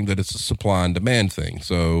you're saying that it's a supply and demand thing.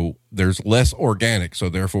 So there's less organic, so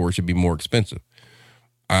therefore it should be more expensive.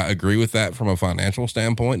 I agree with that from a financial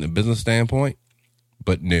standpoint and a business standpoint,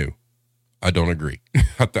 but no, I don't agree.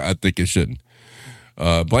 I think it shouldn't.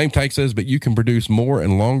 Blame Tyke says, but you can produce more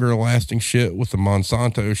and longer lasting shit with the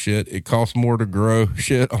Monsanto shit. It costs more to grow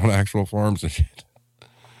shit on actual farms and shit.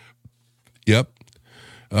 Yep.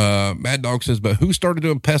 Mad Dog says, but who started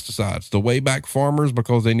doing pesticides? The way back farmers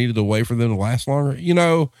because they needed a way for them to last longer? You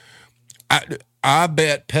know, I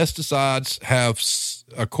bet pesticides have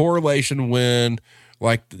a correlation when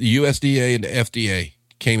like the USDA and the FDA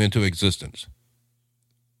came into existence.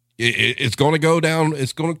 It's going to go down.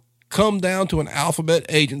 It's going to come down to an alphabet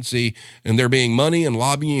agency and there being money and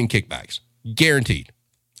lobbying and kickbacks. Guaranteed.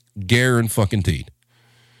 Guaranteed.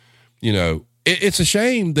 You know, it's a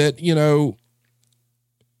shame that, you know,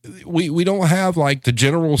 we don't have like the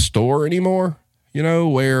general store anymore, you know,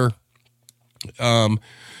 where you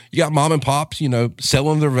got mom and pops, you know,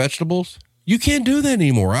 selling their vegetables. You can't do that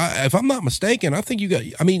anymore. If I'm not mistaken, I think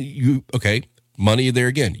okay, money there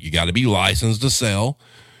again. You got to be licensed to sell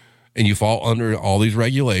and you fall under all these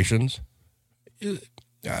regulations.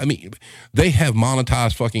 I mean, they have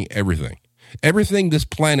monetized fucking everything. Everything this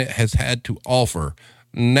planet has had to offer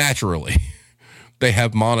naturally. They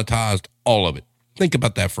have monetized all of it. Think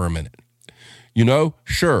about that for a minute. You know,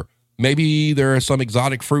 sure, maybe there is some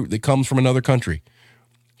exotic fruit that comes from another country.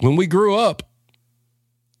 When we grew up,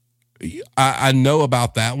 I know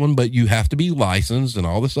about that one, but you have to be licensed and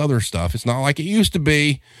all this other stuff. It's not like it used to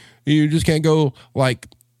be. You just can't go like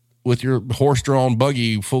with your horse-drawn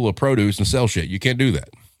buggy full of produce and sell shit. You can't do that.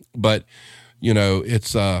 But, you know,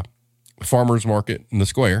 it's a farmer's market in the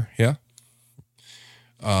square. Yeah.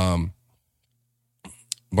 Blame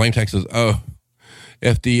Tech says, oh,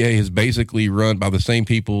 FDA is basically run by the same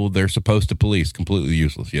people they're supposed to police. Completely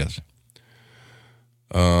useless. Yes.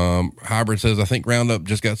 Hybrid says, I think Roundup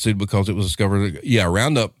just got sued because it was discovered. Yeah,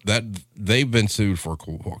 Roundup, that they've been sued for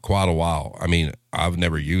quite a while. I mean, I've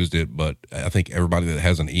never used it, but I think everybody that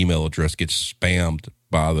has an email address gets spammed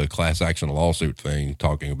by the class action lawsuit thing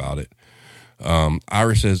talking about it.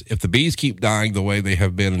 Iris says, if the bees keep dying the way they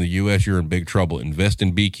have been in the U.S., you're in big trouble. Invest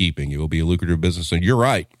in beekeeping. It will be a lucrative business. And you're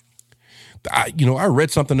right. I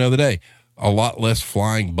read something the other day, a lot less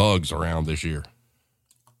flying bugs around this year.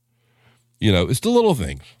 You know, it's the little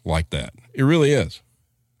things like that. It really is.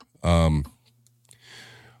 Well,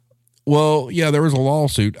 yeah, there was a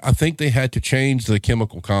lawsuit. I think they had to change the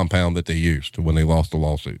chemical compound that they used when they lost the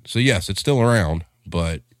lawsuit. So yes, it's still around,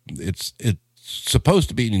 but it's supposed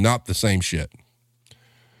to be not the same shit.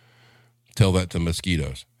 Tell that to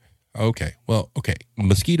mosquitoes. Okay. Well, okay.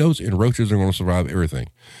 Mosquitoes and roaches are going to survive everything.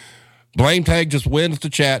 Blame Tag just wins the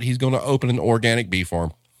chat. He's going to open an organic bee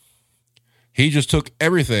farm. He just took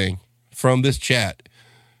everything from this chat,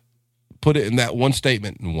 put it in that one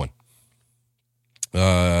statement and won.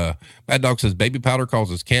 Mad Dog says baby powder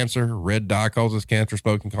causes cancer, red dye causes cancer,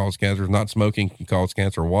 smoking causes cancer, not smoking can cause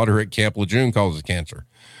cancer, water at Camp Lejeune causes cancer.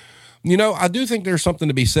 You know, I do think there's something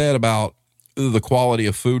to be said about the quality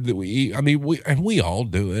of food that we eat. I mean, we all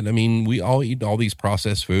do it. I mean, we all eat all these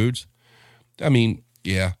processed foods. I mean,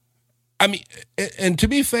 yeah. I mean, and to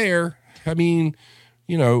be fair, I mean,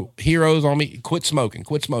 you know, heroes on me, quit smoking.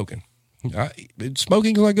 Smoking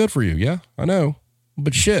is not good for you. Yeah, I know.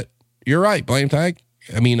 But shit, you're right, Blame Tag.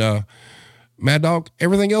 I mean, Mad Dog,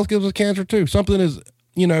 everything else gives us cancer too. Something as,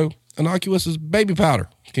 you know, innocuous as baby powder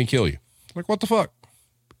can kill you. Like, what the fuck?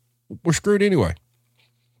 We're screwed anyway.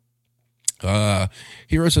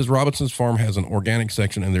 Hero says Robinson's farm has an organic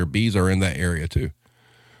section and their bees are in that area too.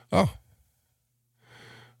 Oh.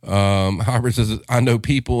 Hybrid says, I know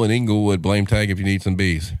people in Inglewood, Blame Tag if you need some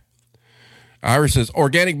bees. Iris says,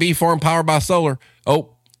 organic bee farm powered by solar.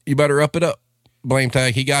 Oh, you better up it up. Blame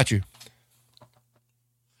Tag, he got you.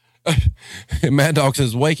 Mad Dog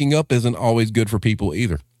says, waking up isn't always good for people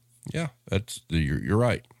either. Yeah, you're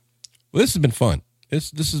right. Well, this has been fun.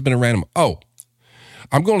 This has been a random. Oh,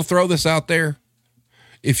 I'm going to throw this out there.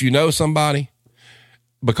 If you know somebody,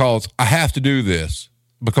 because I have to do this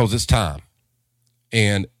because it's time.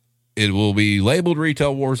 And it will be labeled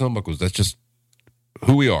Retail Warzone because that's just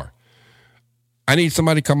who we are. I need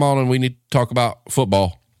somebody to come on and we need to talk about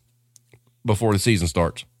football before the season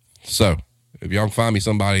starts. So if y'all can find me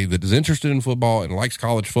somebody that is interested in football and likes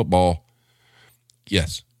college football,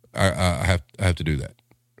 yes, I have to do that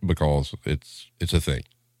because it's a thing.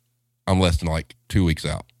 I'm less than like 2 weeks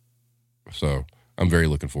out. So I'm very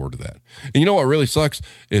looking forward to that. And you know what really sucks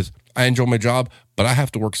is I enjoy my job, but I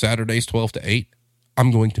have to work Saturdays 12 to 8. I'm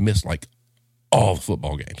going to miss like all the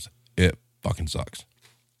football games. It fucking sucks.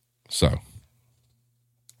 So,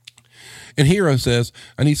 and Hero says,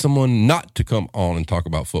 I need someone not to come on and talk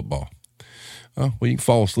about football. Oh, well, you can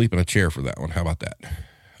fall asleep in a chair for that one. How about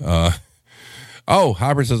that?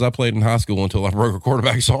 Hybrid says, I played in high school until I broke a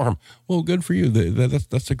quarterback's arm. Well, good for you.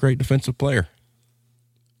 That's a great defensive player.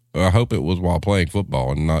 I hope it was while playing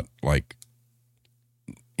football and not like,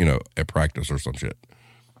 you know, at practice or some shit.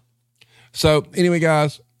 So anyway,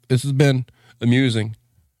 guys, this has been amusing.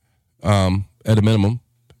 At a minimum,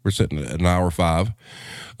 we're sitting at an hour 5.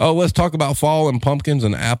 Oh, let's talk about fall and pumpkins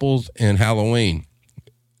and apples and Halloween.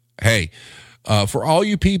 Hey, for all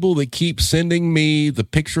you people that keep sending me the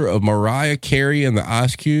picture of Mariah Carey and the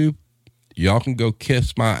Ice Cube, y'all can go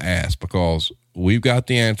kiss my ass because we've got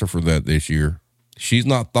the answer for that this year. She's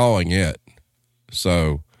not thawing yet.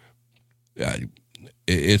 So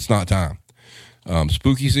it's not time.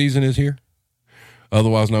 Spooky season is here,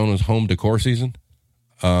 otherwise known as home decor season.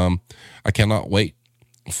 I cannot wait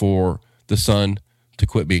for the sun to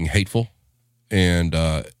quit being hateful and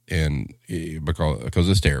because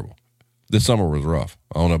it's terrible. This summer was rough.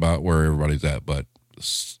 I don't know about where everybody's at, but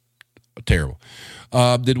it's terrible.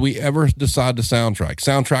 Did we ever decide the soundtrack?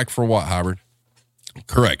 Soundtrack for what, Hybrid?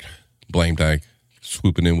 Correct. Blame Tag.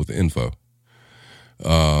 Swooping in with the info.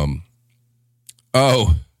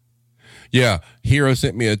 Oh, yeah. Hero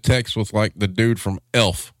sent me a text with like the dude from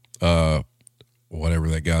Elf, whatever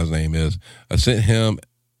that guy's name is. I sent him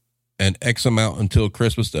an X amount until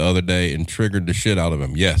Christmas the other day and triggered the shit out of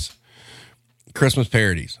him. Yes. Christmas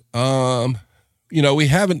parodies. You know, we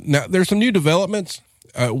haven't, now there's some new developments.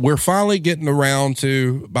 We're finally getting around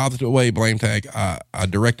to, by the way, Blame Tag, I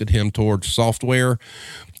directed him towards software.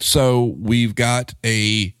 So we've got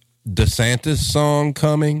a DeSantis song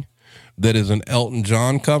coming that is an Elton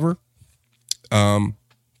John cover. I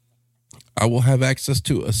will have access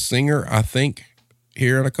to a singer, I think,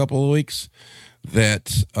 here in a couple of weeks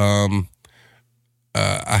that I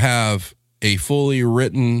have a fully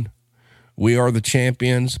written We Are the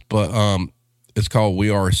Champions, but it's called We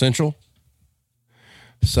Are Essential.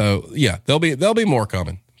 So yeah, there'll be more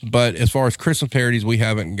coming. But as far as Christmas parodies, we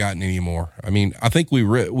haven't gotten any more. I mean, I think we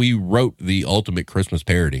wrote the ultimate Christmas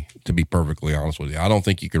parody, to be perfectly honest with you. I don't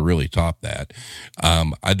think you can really top that.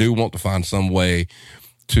 I do want to find some way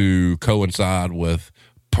to coincide with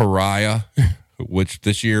Pariah, which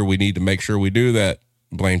this year we need to make sure we do that.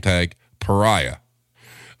 Blame Tag, Pariah.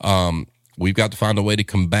 We've got to find a way to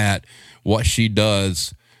combat what she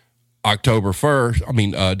does October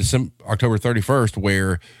 31st,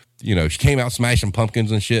 where, you know, she came out smashing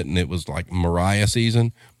pumpkins and shit, and it was like Mariah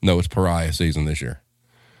season. No, it's Pariah season this year.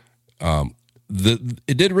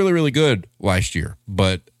 It did really, really good last year,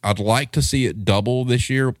 but I'd like to see it double this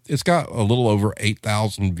year. It's got a little over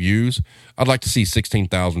 8,000 views. I'd like to see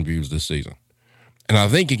 16,000 views this season. And I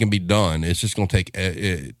think it can be done. It's just going to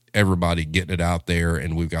take everybody getting it out there,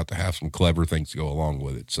 and we've got to have some clever things to go along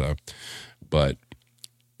with it. So, but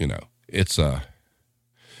you know, it's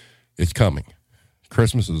coming.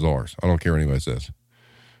 Christmas is ours. I don't care what anybody says.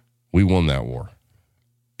 We won that war.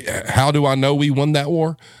 How do I know we won that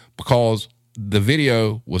war? Because the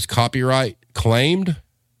video was copyright claimed,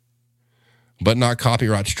 but not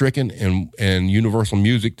copyright stricken, and Universal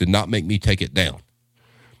Music did not make me take it down.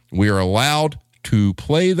 We are allowed to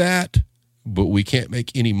play that, but we can't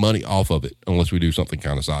make any money off of it unless we do something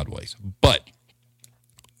kind of sideways. But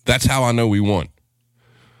that's how I know we won.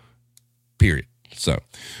 Period. So,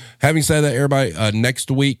 having said that, everybody, next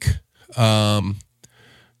week, like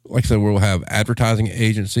I said, we'll have advertising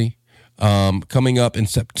agency coming up in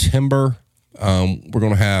September. We're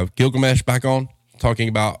going to have Gilgamesh back on, talking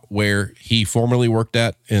about where he formerly worked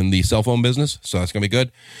at in the cell phone business. So that's going to be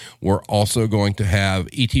good. We're also going to have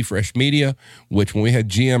ET Fresh Media, which when we had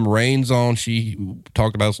GM Rains on, she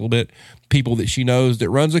talked about us a little bit. People that she knows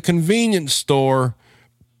that runs a convenience store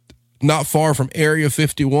not far from Area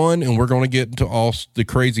 51. And we're going to get into all the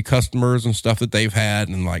crazy customers and stuff that they've had.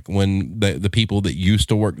 And like when the people that used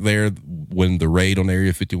to work there, when the raid on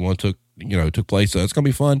Area 51 took place. So it's going to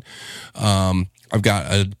be fun. I've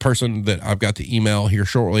got a person that I've got to email here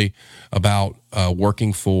shortly about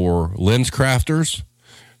working for Lens Crafters.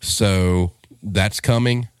 So that's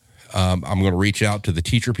coming. I'm going to reach out to the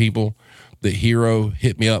teacher people. The Hero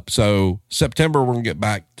hit me up. So September, we're going to get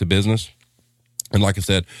back to business. And like I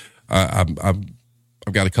said, I've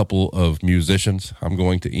got a couple of musicians I'm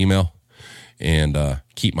going to email and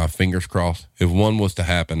keep my fingers crossed. If one was to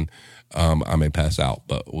happen, I may pass out,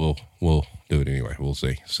 but we'll do it anyway. We'll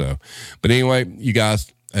see. So, but anyway, you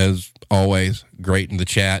guys, as always, great in the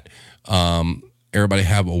chat. Everybody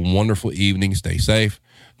have a wonderful evening. Stay safe.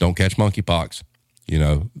 Don't catch monkeypox. You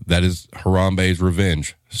know, that is Harambe's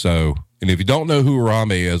revenge. So, and if you don't know who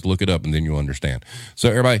Harambe is, look it up and then you'll understand. So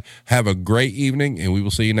everybody have a great evening and we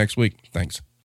will see you next week. Thanks.